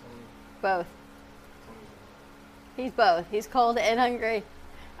hungry. Both. He's both. He's cold and hungry.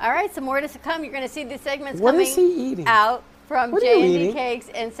 All right, some more to come. You're going to see these segments What coming is he eating? out from What are you J&D eating? Cakes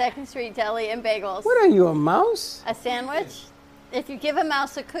and 2nd Street Deli and Bagels. What are you, a mouse? A sandwich? If you give a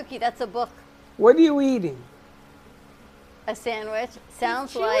mouse a cookie, that's a book. What are you eating? A sandwich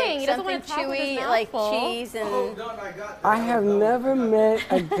sounds chewing. like He doesn't something want to talk with his chewy, mouth like full. cheese and. I have never met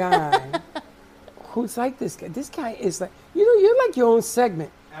a guy who's like this guy. This guy is like, you're like your own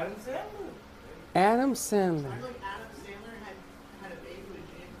segment. Adam Sandler. Adam Sandler. Adam Sandler had a baby with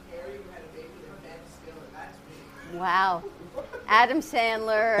Jim Carrey, who had a baby with Ben Stiller. That's me. Wow. Adam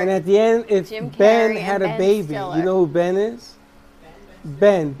Sandler. And at the end, if Jim Ben Carrey had and a Ben baby, Stiller. you know who Ben is?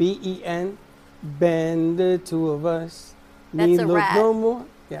 Ben, B-E-N. Ben, the two of us. That's need a look rat. no more.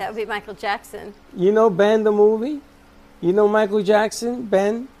 Yeah. That would be Michael Jackson. You know Ben, the movie? You know Michael Jackson,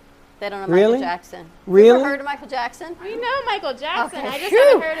 Ben? They don't know Really? Michael Jackson. Really? You ever heard of Michael Jackson? We know Michael Jackson. Okay. I just Phew.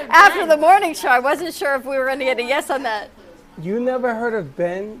 haven't heard of After Ben. the morning show, I wasn't sure if we were going to get a yes on that. You never heard of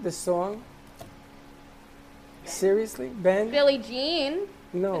Ben, the song? Seriously? Ben? Billie Jean.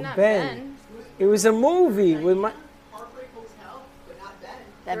 No, but not Ben. It was a movie with my...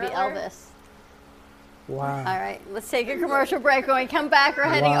 That'd be Thriller. Elvis. Wow. All right, let's take a commercial break. When we come back, we're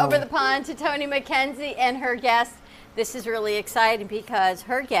heading Wow. over the pond to Tony McKenzie and her guest. This is really exciting because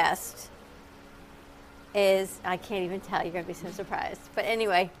her guest is, I can't even tell, you're going to be so surprised. But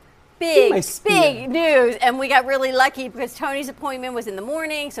anyway, my big spiel. news. And we got really lucky because Tony's appointment was in the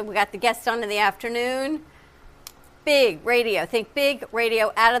morning, so we got the guest on in the afternoon. Big radio. Think big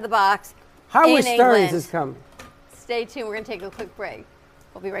radio out of the box. Howard in Stearns England. is coming. Stay tuned. We're going to take a quick break.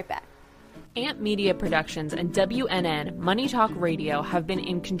 We'll be right back. Amp Media Productions and WNN Money Talk Radio have been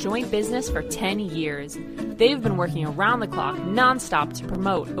in conjoint business for 10 years. They've been working around the clock, nonstop, to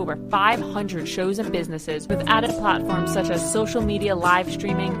promote over 500 shows and businesses with added platforms such as social media live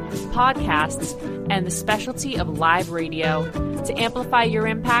streaming, podcasts, and the specialty of live radio. To amplify your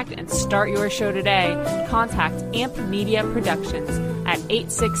impact and start your show today, contact Amp Media Productions at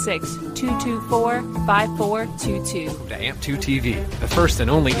 866-224-5422. To Amp2 TV, the first and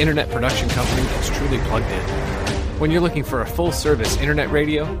only internet production company that's truly plugged in. When you're looking for a full-service internet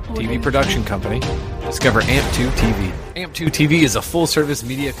radio, TV production company, discover Amp2 TV. Amp2 TV is a full-service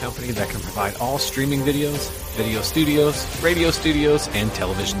media company that can provide all streaming videos, video studios, radio studios, and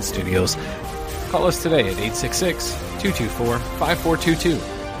television studios. Call us today at 866-224-5422.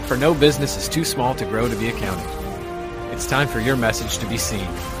 For no business is too small to grow to be accounted. It's time for your message to be seen.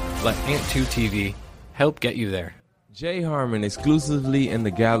 Let Amp2 TV help get you there. Jay Harmon exclusively in the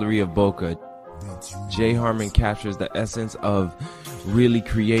Gallery of Boca. Jay Harmon captures the essence of really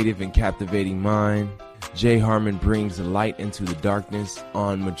creative and captivating mind. Jay Harmon brings light into the darkness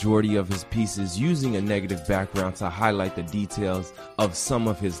on majority of his pieces, using a negative background to highlight the details of some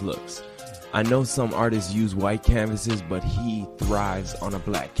of his looks. I know some artists use white canvases, but he thrives on a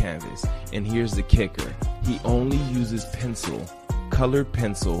black canvas. And here's the kicker. He only uses pencil, colored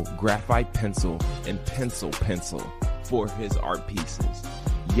pencil, graphite pencil, and pencil for his art pieces.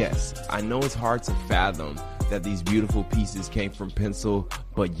 Yes, I know it's hard to fathom that these beautiful pieces came from pencil,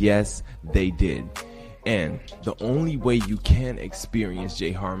 but yes, they did. And the only way you can experience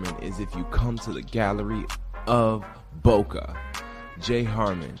Jay Harmon is if you come to the Gallery of Boca. Jay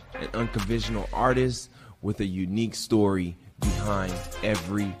Harmon, an unconventional artist with a unique story behind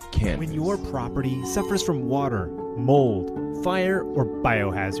every canvas. When your property suffers from water, mold, fire, or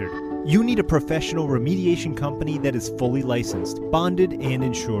biohazard, you need a professional remediation company that is fully licensed, bonded, and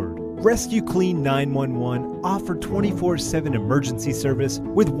insured. Rescue Clean 911 offer 24/7 emergency service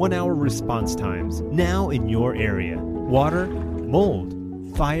with 1-hour response times now in your area. Water, mold,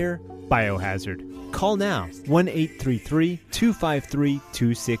 fire, biohazard. Call now,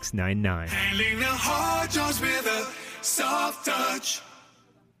 1-833-253-2699. Handling the hard jobs with a soft touch.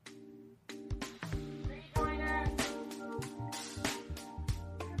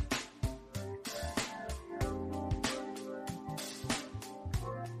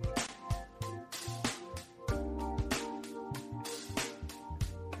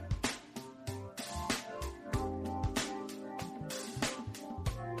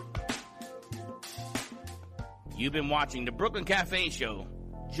 You've been watching the Brooklyn Cafe Show.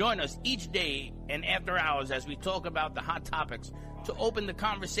 Join us each day and after hours as we talk about the hot topics to open the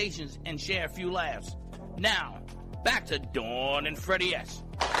conversations and share a few laughs. Now, back to Dawn and Freddie S.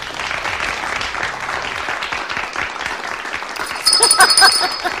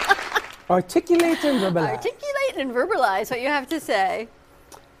 Articulate and verbalize. Articulate and verbalize what you have to say.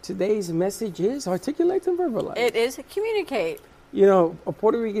 Today's message is articulate and verbalize. It is communicate. You know, a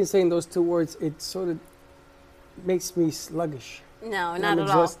Puerto Rican saying those two words, it sort of makes me sluggish. No, And not I'm at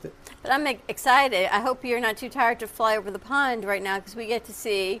all. exhausted. But I'm excited. I hope you're not too tired to fly over the pond right now because we get to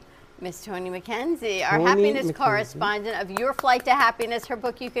see Miss Tony McKenzie, our Tony happiness McKenzie. correspondent of Your Flight to Happiness. Her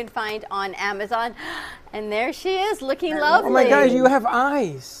book you can find on Amazon. And there she is, looking lovely. Oh my gosh, you have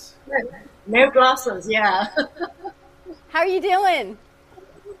eyes. No glasses, yeah. How are you doing?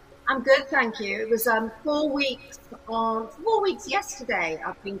 I'm good, thank you. It was 4 weeks yesterday.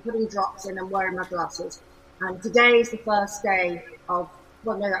 I've been putting drops in and wearing my glasses. And today is the first day of,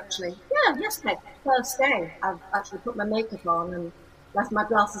 yesterday, first day. I've actually put my makeup on and left my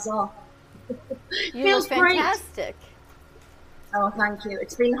glasses off. You Feels look great. fantastic. Oh, thank you.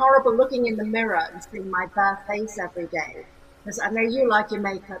 It's been horrible looking in the mirror and seeing my bare face every day. Because I know you like your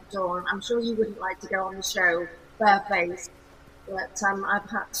makeup, Dawn. I'm sure you wouldn't like to go on the show bare face. But I've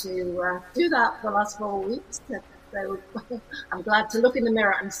had to do that for the last 4 weeks. So I'm glad to look in the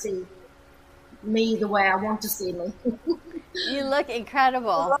mirror and see me the way I want to see me. You look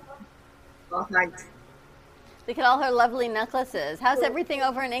incredible. Oh, thanks. Look at all her lovely necklaces. How's everything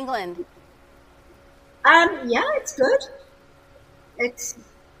over in England? Yeah, it's good.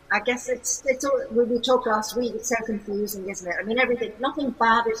 I guess we talked last week, it's so confusing, isn't it? I mean, nothing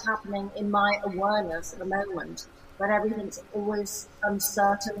bad is happening in my awareness at the moment, but everything's always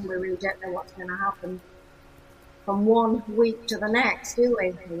uncertain. We really don't know what's going to happen from 1 week to the next, do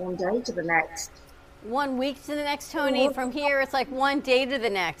we? From one day to the next. 1 week to the next, Tony. From here, it's like one day to the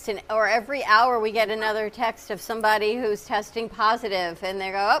next, or every hour we get another text of somebody who's testing positive, and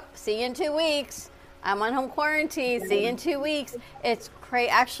they go, "Oh, see you in 2 weeks. I'm on home quarantine. See you in 2 weeks." It's crazy.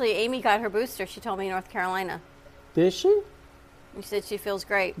 Actually, Amy got her booster. She told me in North Carolina. Did she? She said she feels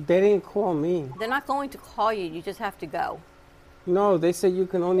great. They didn't call me. They're not going to call you. You just have to go. No, they said you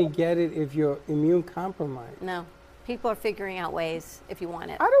can only get it if you're immune compromised. No. People are figuring out ways if you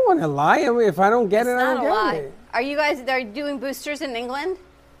want it. I don't want to lie. I mean, if I don't get It's it, I not don't a get lie. it. Are you guys doing boosters in England?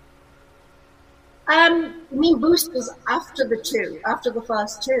 You mean boosters after the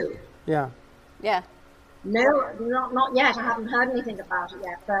first two? Yeah. Yeah. No, not yet. I haven't heard anything about it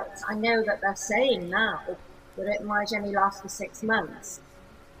yet, but I know that they're saying now that it might only last for 6 months.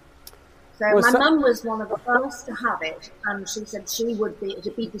 So Well, my mum was one of the first to have it, and she said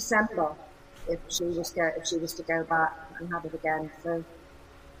it'd be December if she was to go back and have it again. So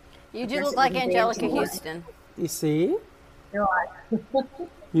You I do guess look it like wouldn't be Angelica until- Houston. You see? Right.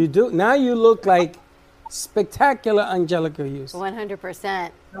 You do. Now you look like spectacular Angelica Houston.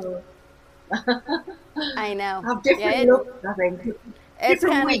 100%. I know. Have different Yeah, looks, I think.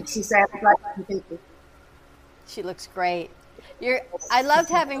 Different kinda- weeks, she said, like different people. She looks great. I loved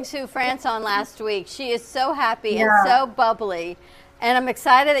having Sue France on last week. She is so happy and Yeah. so bubbly. And I'm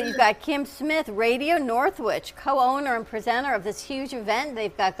excited that you've got Kim Smith, Radio Northwich, co-owner and presenter of this huge event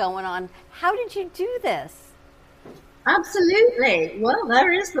they've got going on. How did you do this? Absolutely. Well,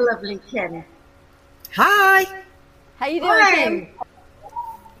 there is the lovely Kim. Hi. How you doing, Hi. Kim?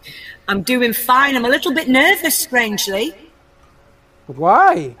 I'm doing fine. I'm a little bit nervous, strangely.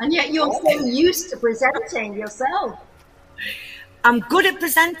 Why? And yet you're so used to presenting yourself. I'm good at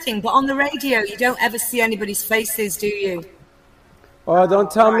presenting, but on the radio, you don't ever see anybody's faces, do you? Oh, don't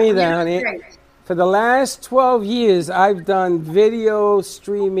tell me that, Yeah, honey. great. For the last 12 years, I've done video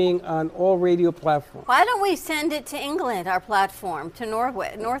streaming on all radio platforms. Why don't we send it to England, our platform, to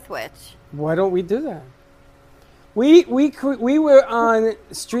Northwich? Why don't we do that? We were on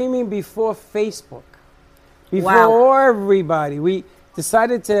streaming before Facebook, before everybody. We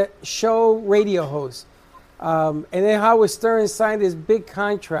decided to show radio hosts, and then Howard Stern signed this big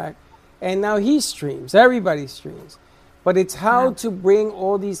contract, and now he streams. Everybody streams, but it's how to bring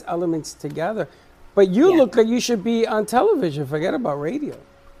all these elements together. But you look like you should be on television. Forget about radio.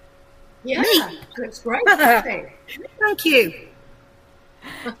 Yeah, it's great. Thank you.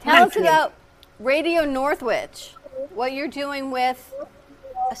 Tell us about Radio Northwich, what you're doing with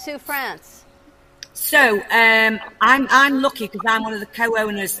Sue France. So I'm lucky because I'm one of the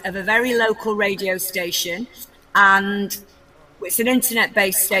co-owners of a very local radio station, and it's an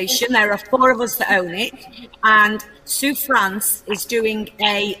internet-based station. There are 4 of us that own it, and Sue France is doing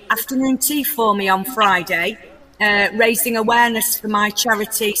a afternoon tea for me on Friday, raising awareness for my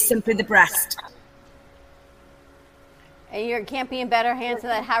charity, Simply the Breast. And you can't be in better hands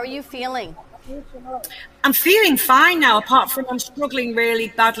than that. How are you feeling? I'm feeling fine now, apart from I'm struggling really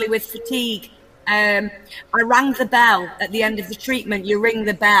badly with fatigue. I rang the bell at the end of the treatment. You ring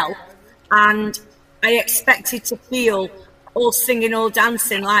the bell, and I expected to feel all singing, all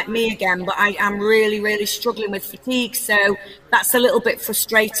dancing like me again, but I am really, really struggling with fatigue, so that's a little bit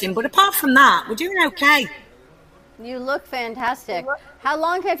frustrating. But apart from that, we're doing okay. You look fantastic. How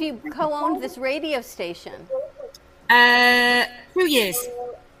long have you co-owned this radio station? 2 years.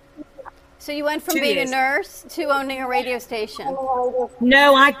 So you went from 2 being years. a nurse to owning a radio station.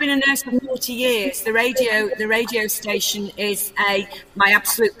 No, I've been a nurse for 40 years. The radio station is my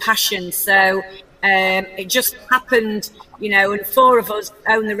absolute passion. So it just happened, and 4 of us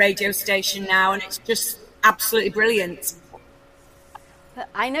own the radio station now, and it's just absolutely brilliant. But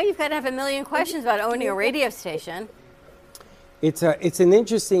I know you've got to have a million questions about owning a radio station. It's an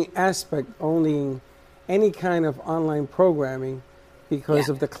interesting aspect owning any kind of online programming because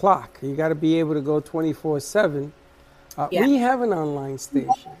of the clock. You got to be able to go 24/7. We have an online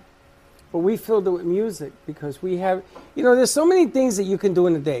station, but we filled it with music because we have, there's so many things that you can do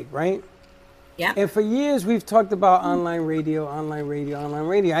in a day, right? Yeah. And for years we've talked about online radio, online radio, online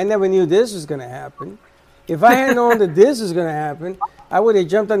radio. I never knew this was going to happen. If I had known that this was going to happen, I would have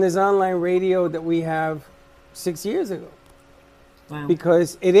jumped on this online radio that we have 6 years ago. Wow.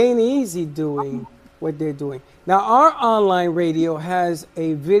 Because it ain't easy doing what they're doing. Now, our online radio has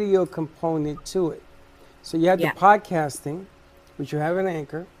a video component to it. So you have the podcasting, which you have an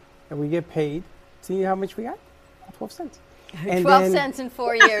anchor, and we get paid. See how much we got? 12 cents. And 12 cents in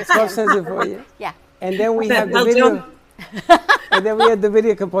 4 years. 12 cents in 4 years. Yeah. And then we have the Well video. done. And then we had the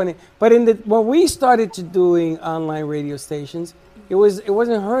video component. But when we started to doing online radio stations, it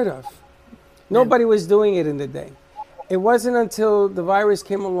wasn't heard of. Nobody was doing it in the day. it wasn't until the virus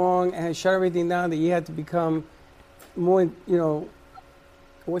came along and shut everything down that you had to become more,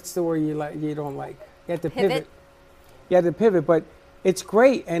 what's the word you don't like? You had to pivot. You had to pivot, but it's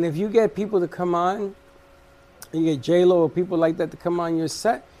great. And if you get people to come on, you get J-Lo or people like that to come on your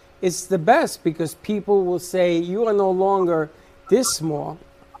set, it's the best because people will say, you are no longer this small,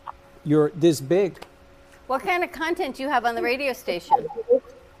 you're this big. What kind of content do you have on the radio station?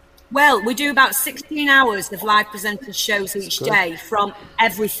 Well, we do about 16 hours of live presented shows each day from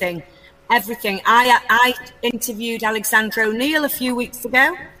everything. Everything. I interviewed Alexandra O'Neill a few weeks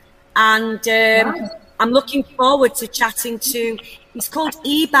ago, and I'm looking forward to chatting to, he's called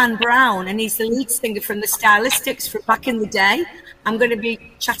Eban Brown, and he's the lead singer from the Stylistics from back in the day. I'm going to be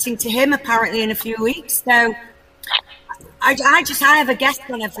chatting to him apparently in a few weeks. So I have a guest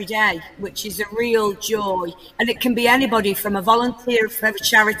on every day, which is a real joy. And it can be anybody from a volunteer for a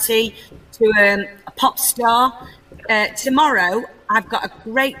charity to a pop star. Tomorrow, I've got a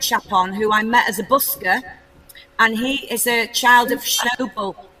great chap on who I met as a busker, and he is a child of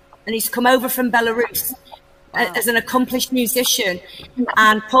Chernobyl, and he's come over from Belarus as an accomplished musician.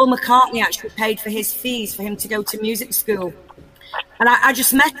 And Paul McCartney actually paid for his fees for him to go to music school. And I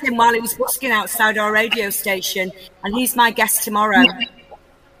just met him while he was busking outside our radio station, and he's my guest tomorrow.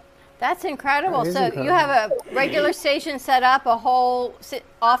 That's incredible. That is So incredible. you have a regular station set up, a whole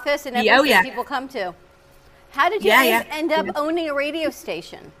office and everything yeah. people come to. How did you end up owning a radio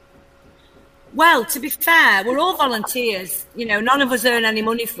station? Well, to be fair, we're all volunteers. None of us earn any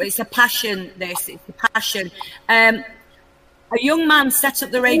money for it. It's a passion, it's a passion. A young man set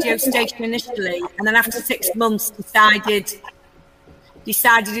up the radio station initially, and then after 6 months decided he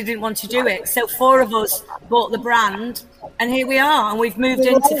didn't want to do it. So 4 of us bought the brand, and here we are, and we've moved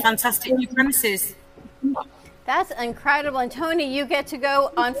into fantastic new premises. That's incredible. And Tony, you get to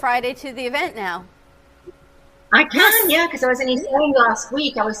go on Friday to the event now. I can, yeah, because I was only saying last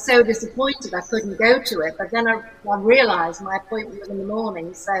week I was so disappointed I couldn't go to it, but then I realised my appointment was in the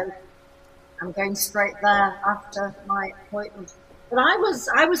morning, so I'm going straight there after my appointment. But I was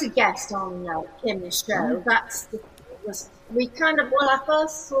a guest on Kim's show. I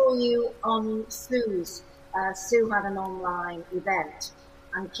first saw you on Sue's. Sue had an online event,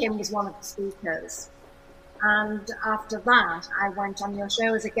 and Kim was one of the speakers. And after that, I went on your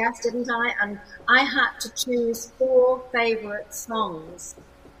show as a guest, didn't I? And I had to choose 4 favourite songs.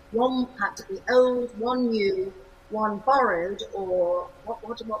 One had to be old, one new, one borrowed, or what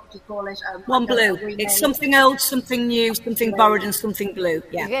would you call it? One blue. It's something old, something new, something borrowed, and something blue.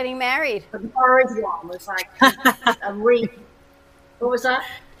 Yeah. You're getting married. But the borrowed one was like a re. What was that?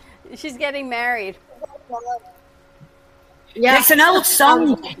 She's getting married. Yeah. It's an old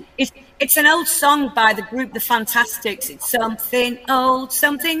song. It's an old song by the group The Fantastics. It's something old,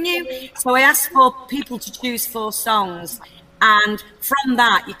 something new. So I asked for people to choose 4 songs. And from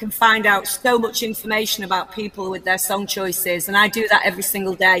that, you can find out so much information about people with their song choices. And I do that every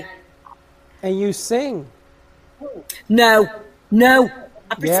single day. And you sing. No. I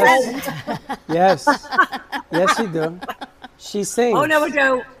pretend. Yes. Yes, you do. She sings. Oh, no, I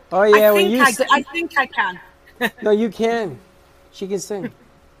don't. Oh, yeah. I think I can. No, you can. She can sing.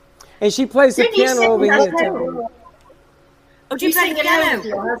 And she plays the piano over here, too. Oh, do you play the piano? with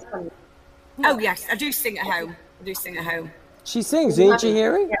your husband? Oh, yes, I do sing at home. She sings. Ain't you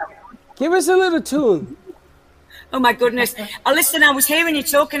hearing? Yeah. Give us a little tune. Oh, my goodness. Oh, listen, I was hearing you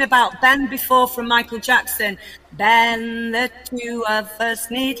talking about Ben before from Michael Jackson. Ben, the 2 of us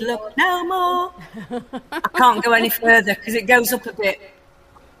need look no more. I can't go any further because it goes up a bit.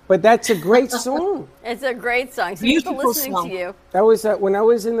 But that's a great song. It's a great song. So Beautiful people listening song. to you. That was when I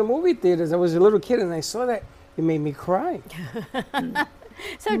was in the movie theaters. I was a little kid, and I saw that. It made me cry.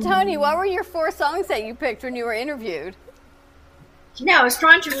 So, Tony, what were your 4 songs that you picked when you were interviewed? I was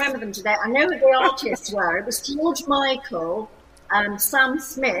trying to remember them today. I know who the artists were. It was George Michael, Sam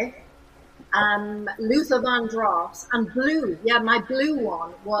Smith, Luther Vandross, and Blue. Yeah, my blue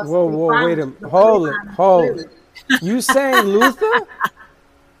one was. Whoa, wait a minute. Hold it. You sang Luther?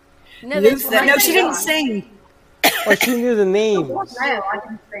 No, No, she didn't sing. Oh, she knew the names. No, I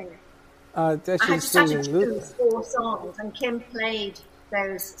didn't sing. That I she had was to singing choose Luther. 4 songs, and Kim played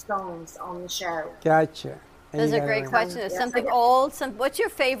those songs on the show. Gotcha. And Those you are got great it right. questions. Yeah. Something old. What's your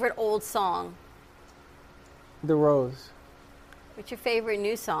favorite old song? The Rose. What's your favorite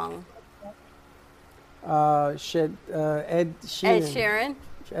new song? Ed Sheeran. Ed Sheeran.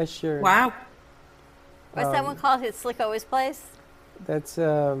 Ed Sheeran. Wow. What's that one called? It's Slick Always Plays? That's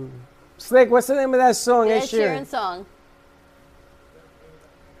Slick. What's the name of that song? The Ed Ed Sheeran Sheeran. song.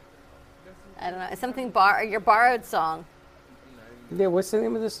 I don't know. It's something your borrowed song. Yeah, what's the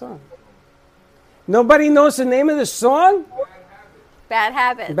name of the song? Nobody knows the name of the song? Bad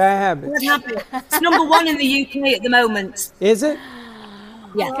Habits. Bad Habits. What happened? It's number 1 in the UK at the moment. Is it?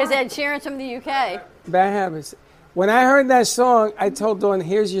 Yeah. Because Ed Sheeran's from the UK. Bad Habits. When I heard that song, I told Dawn,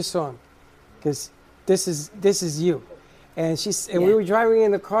 "Here's your song, because this is you." And we were driving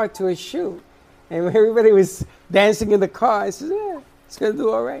in the car to a shoot, and everybody was dancing in the car. I said, "Yeah, it's gonna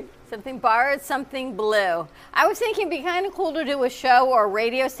do all right." Something borrowed, something blue. I was thinking it'd be kind of cool to do a show or a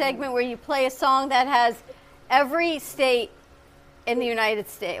radio segment where you play a song that has every state in the United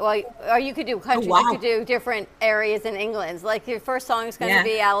States. Well, or you could do countries. Oh, wow. You could do different areas in England. Like your first song is going to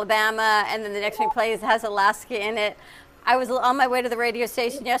be Alabama, and then the next one you play has Alaska in it. I was on my way to the radio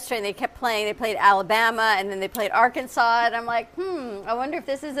station yesterday, and they kept playing. They played Alabama, and then they played Arkansas, and I'm like, I wonder if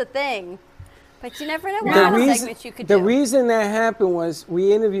this is a thing. But you never know what kind of segments you could do. The reason that happened was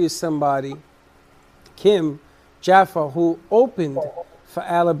we interviewed somebody, Kim Jaffa, who opened for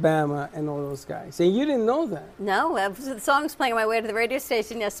Alabama and all those guys. And you didn't know that. No, the song was playing on my way to the radio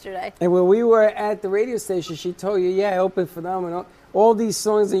station yesterday. And when we were at the radio station, she told you, I opened for them. And all these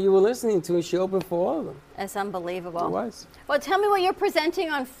songs that you were listening to, and she opened for all of them. That's unbelievable. It was. Well, tell me what you're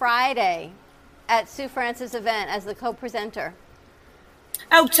presenting on Friday at Sue Francis' event as the co-presenter.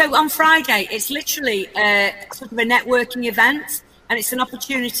 Oh, so on Friday, it's literally sort of a networking event, and it's an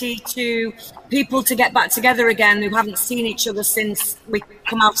opportunity to people to get back together again who haven't seen each other since we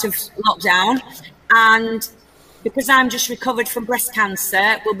come out of lockdown. And because I'm just recovered from breast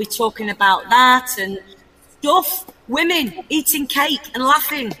cancer, we'll be talking about that and stuff. Women eating cake and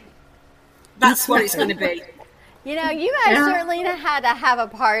laughing. That's what it's going to be. You know, you guys certainly had to have a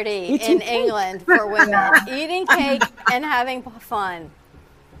party in England for women. Eating cake and having fun.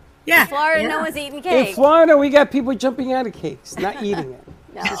 Yeah. In Florida, no one's eating cake. In Florida, we got people jumping out of cakes, not eating it.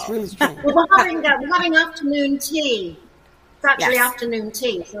 No. It's really strange. Well, we're having afternoon tea. It's actually afternoon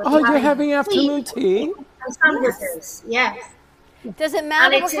tea. So you're having afternoon tea? And sandwiches, yes. Does it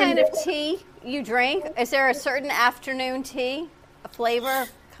matter what kind of tea you drink? Is there a certain afternoon tea, a flavor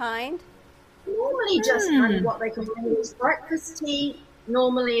kind? Normally just kind of what they can use. Breakfast tea,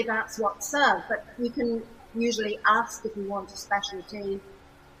 normally that's what's served, but you can usually ask if you want a special tea.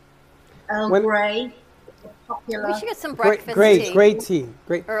 Earl Grey, popular. We should get some breakfast tea. Great tea.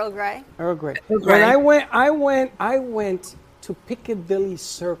 Great. Earl Grey. Earl Grey. When I went to Piccadilly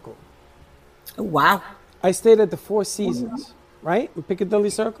Circle. Oh, wow. I stayed at the Four Seasons, right? In Piccadilly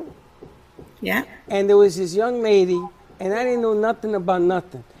Circle. Yeah. And there was this young lady, and I didn't know nothing about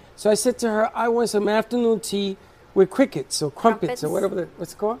nothing. So I said to her, I want some afternoon tea with crickets or crumpets or whatever.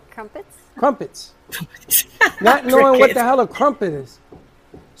 What's it called? Crumpets? Crumpets. Not knowing what the hell a crumpet is.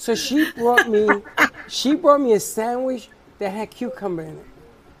 So she brought me a sandwich that had cucumber in it.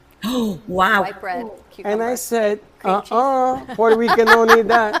 Oh, wow. White bread, cucumber. And I said, Puerto Rican don't need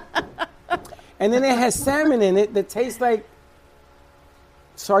that. And then it has salmon in it that tastes like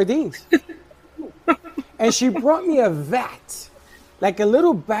sardines. And she brought me a vat, like a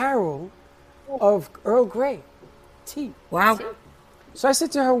little barrel of Earl Grey tea. Wow. So I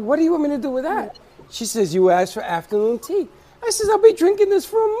said to her, what do you want me to do with that? She says, you asked for afternoon tea. I says, I'll be drinking this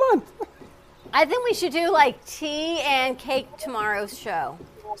for a month. I think we should do like tea and cake tomorrow's show.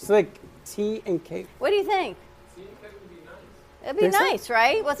 It's like tea and cake. What do you think? It'd be nice,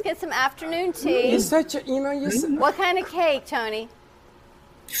 right? Let's get some afternoon tea. You're such a, What kind of cake, Tony?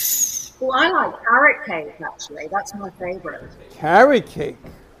 Well, I like carrot cake, actually. That's my favorite. Carrot cake.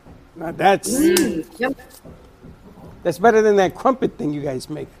 Now that's that's better than that crumpet thing you guys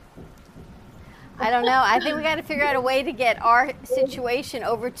make. I don't know. I think we got to figure out a way to get our situation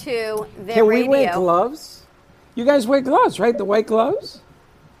over to their Can we radio. wear gloves? You guys wear gloves, right? The white gloves?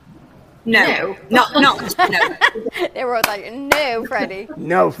 No. They were like, no, Freddie.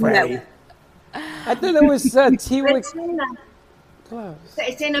 No, Freddie. No. I thought it was tea with gloves.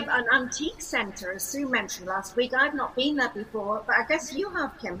 It's in an antique centre, as Sue mentioned last week. I've not been there before, but I guess you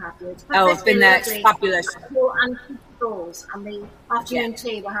have, Kim, have you? I've been there. It's fabulous. Antique stores, and the afternoon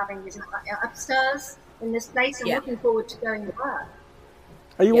tea we're having is upstairs in this place. I'm looking forward to going there.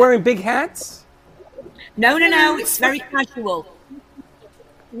 Are you wearing big hats? No. It's very casual.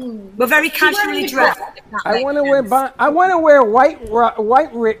 We're very casually dressed. I want to wear. I want to wear a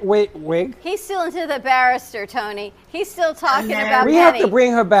white wig. He's still into the barrister, Tony. He's still talking about. We have to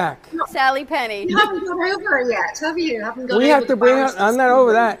bring her back. Sally Penny. You haven't got over her yet, have you? We have to bring her. I'm not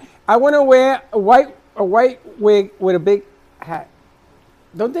over that. I want to wear a white wig with a big hat.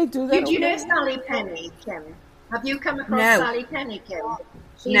 Don't they do that? Do you know Sally Penny, Kim? Have you come across Sally Penny, Kim?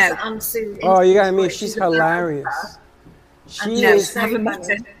 She's unsued. Oh, you got to mean she's hilarious. She is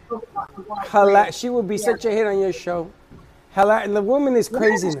She would be such a hit on your show. And the woman is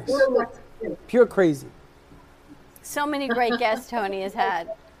craziness. Pure crazy. So many great guests Tony has had.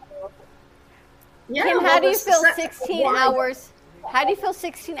 Yeah, Kim, well, how do you that's feel the 16 hours? How do you feel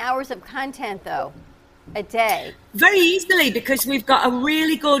 16 hours of content though, a day? Very easily, because we've got a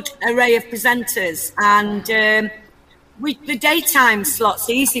really good array of presenters, and the daytime slots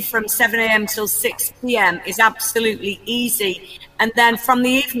easy from 7 a.m. till 6 p.m. is absolutely easy. And then from the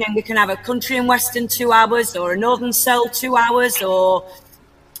evening, we can have a country and western 2 hours, or a northern soul 2 hours, or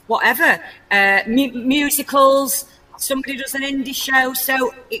whatever. Musicals. Somebody does an indie show,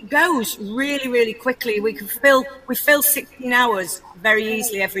 so it goes really, really quickly. We fill 16 hours very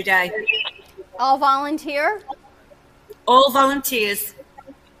easily every day. All volunteer? All volunteers.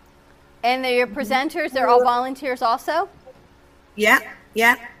 And your presenters, they're all volunteers also? Yeah,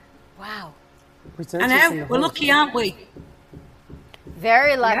 yeah. Wow. I know, we're lucky, aren't we?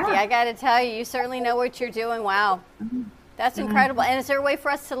 Very lucky. Yeah. I got to tell you, you certainly know what you're doing. Wow. That's incredible. And is there a way for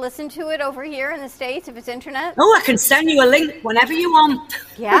us to listen to it over here in the States if it's internet? Oh, I can send you a link whenever you want.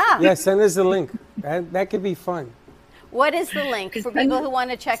 Yeah. Yeah, send us a link. That could be fun. What is the link for people who want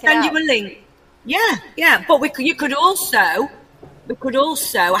to check it Send out? you a link. Yeah. But you could also.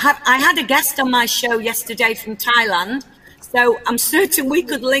 I had a guest on my show yesterday from Thailand, so I'm certain we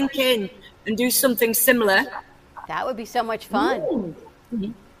could link in and do something similar. That would be so much fun. Ooh,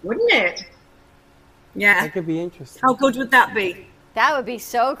 wouldn't it? Yeah. That could be interesting. How good would that be? That would be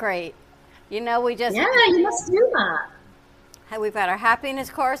so great. You know, we just... Yeah, you must do that. We've got our happiness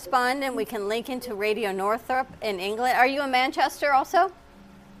correspondent. We can link into Radio Northrop in England. Are you in Manchester also?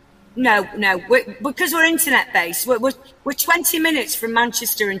 No. Because we're internet based. We're 20 minutes from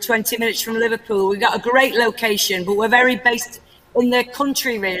Manchester and 20 minutes from Liverpool. We've got a great location, but we're very based in the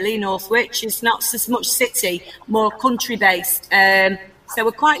country, really. Northwich is not as much city, more country based. So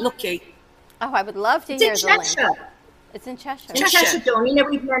we're quite lucky. Oh, I would love to It's hear in the Cheshire. link. It's in Cheshire. In Cheshire, Dawn. You know,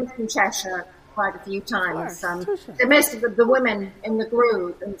 we've mentioned Cheshire quite a few times. So most of the women in the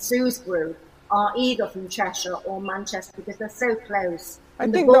group, in Sue's group, are either from Cheshire or Manchester because they're so close. I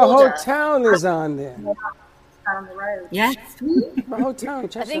think the whole town is on there. Down the road. Yes. The whole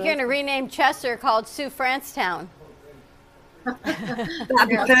town. I think you're going to rename Chester called Sue Francetown. That'd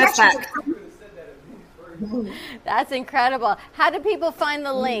be perfect. That's incredible. How do people find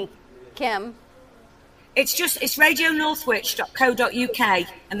the link, Kim? It's radionorthwich.co.uk,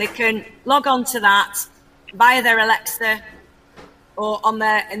 and they can log on to that via their Alexa or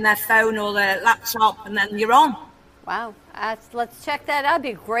in their phone or their laptop, and then you're on. Wow. Let's check that out.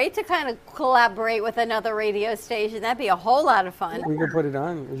 It'd be great to kind of collaborate with another radio station. That'd be a whole lot of fun. We could put it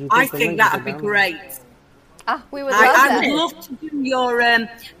on. I think that'd be great. We would love that. I would love to do your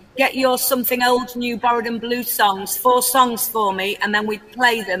get your something old, new, borrowed and blue songs, 4 songs for me, and then we'd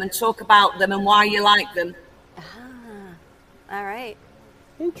play them and talk about them and why you like them. All right.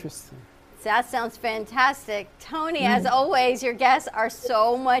 Interesting. That sounds fantastic. Tony, as always, your guests are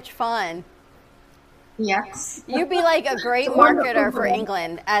so much fun. Yes. You'd be like a great marketer for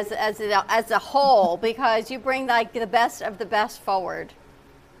England as a whole, because you bring like the best of the best forward.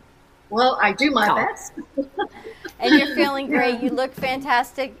 Well, I do my best. And you're feeling great. You look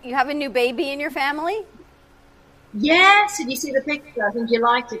fantastic. You have a new baby in your family? Yes, did you see the picture? I think you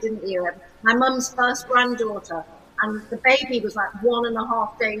liked it, didn't you? My mum's first granddaughter, and the baby was like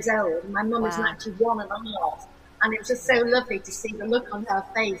 1.5 days old. My mum was actually 1.5. And it was just so lovely to see the look on her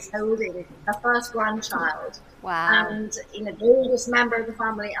face holding her first grandchild. Wow. And, the oldest member of the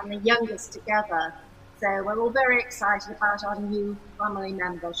family and the youngest together. So we're all very excited about our new family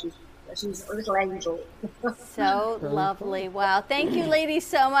member. She's a little angel. So lovely. Wow. Thank you, ladies,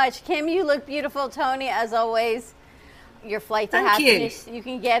 so much. Kim, you look beautiful. Tony, as always, your flight to happiness, you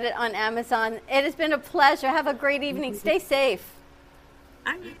can get it on Amazon. It has been a pleasure. Have a great evening. Stay safe.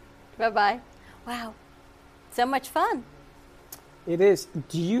 Bye-bye. Wow. So much fun. It is.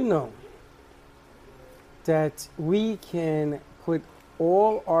 Do you know that we can put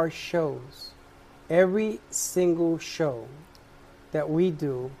all our shows, every single show that we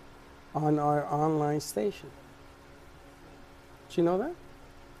do, on our online station? Did you know that?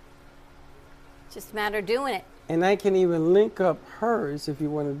 Just a matter of doing it. And I can even link up hers if you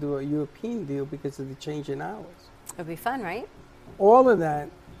want to do a European deal because of the change in hours. It'll be fun, right? All of that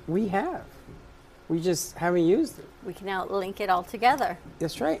we have. We just haven't used it. We can now link it all together.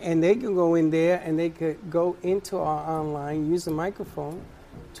 That's right. And they can go in there and they could go into our online, use the microphone,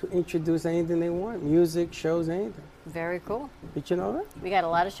 to introduce anything they want, music, shows, anything. Very cool. Did you know that? We got a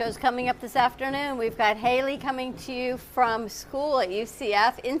lot of shows coming up this afternoon. We've got Haley coming to you from school at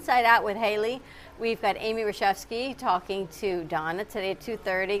UCF, Inside Out with Haley. We've got Amy Rashevsky talking to Donna today at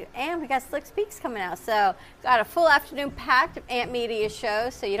 2:30, and we got Slick Speaks coming out. So got a full afternoon packed of Amp Media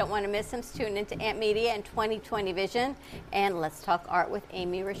shows, so you don't want to miss them. Tune into Amp Media and 2020 Vision, and Let's Talk Art with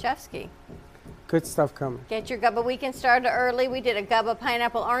Amy Rashevsky. Good stuff coming. Get your Gubba weekend started early. We did a Gubba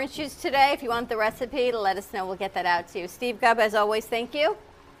pineapple orange juice today. If you want the recipe, let us know. We'll get that out to you. Steve Gubba, as always, thank you.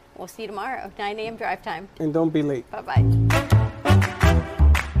 We'll see you tomorrow, 9 a.m. drive time. And don't be late. Bye-bye.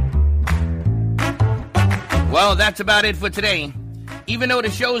 Well, that's about it for today. Even though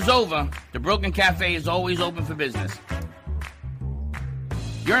the show's over, the Brooklyn Cafe is always open for business.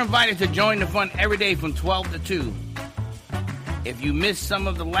 You're invited to join the fun every day from 12 to 2. If you missed some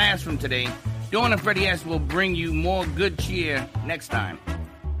of the laughs from today, Dawn and Freddie S. will bring you more good cheer next time.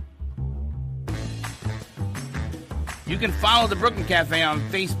 You can follow the Brooklyn Cafe on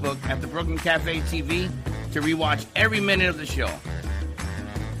Facebook at the Brooklyn Cafe TV to rewatch every minute of the show.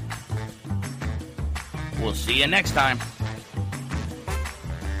 We'll see you next time.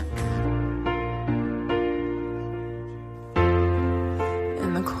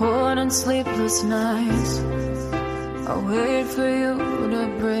 In the cold and sleepless nights, I wait for you to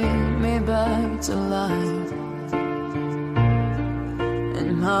bring me back to life.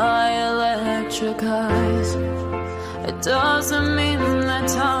 In my electric eyes, it doesn't mean that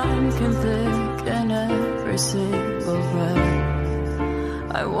time can pick in every single breath.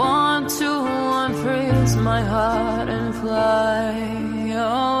 I want to unfreeze my heart and fly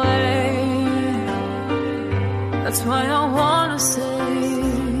away. That's why I wanna stay.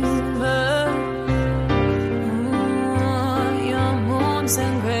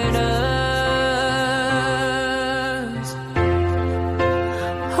 And craters,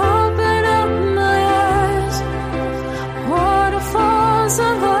 open up my eyes, waterfalls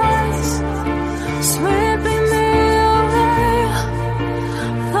of ice, sweeping me away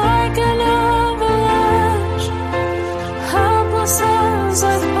like an avalanche. Helpless as I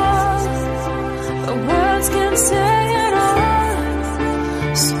fall, the words can't say it all,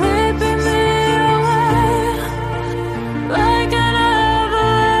 sweeping me away like an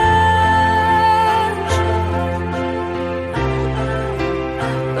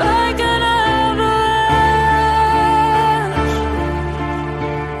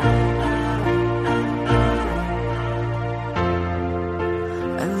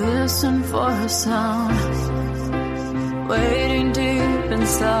for a sound, waiting deep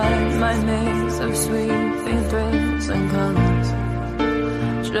inside my maze of sweeping thrills and colors.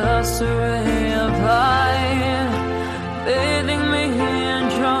 Just a ray of light, bathing me in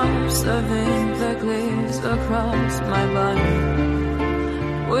drops of ink that glaze across my body.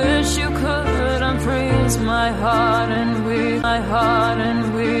 Wish you could unfreeze my heart and weep, my heart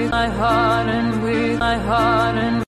and weep, my heart and weep, my heart and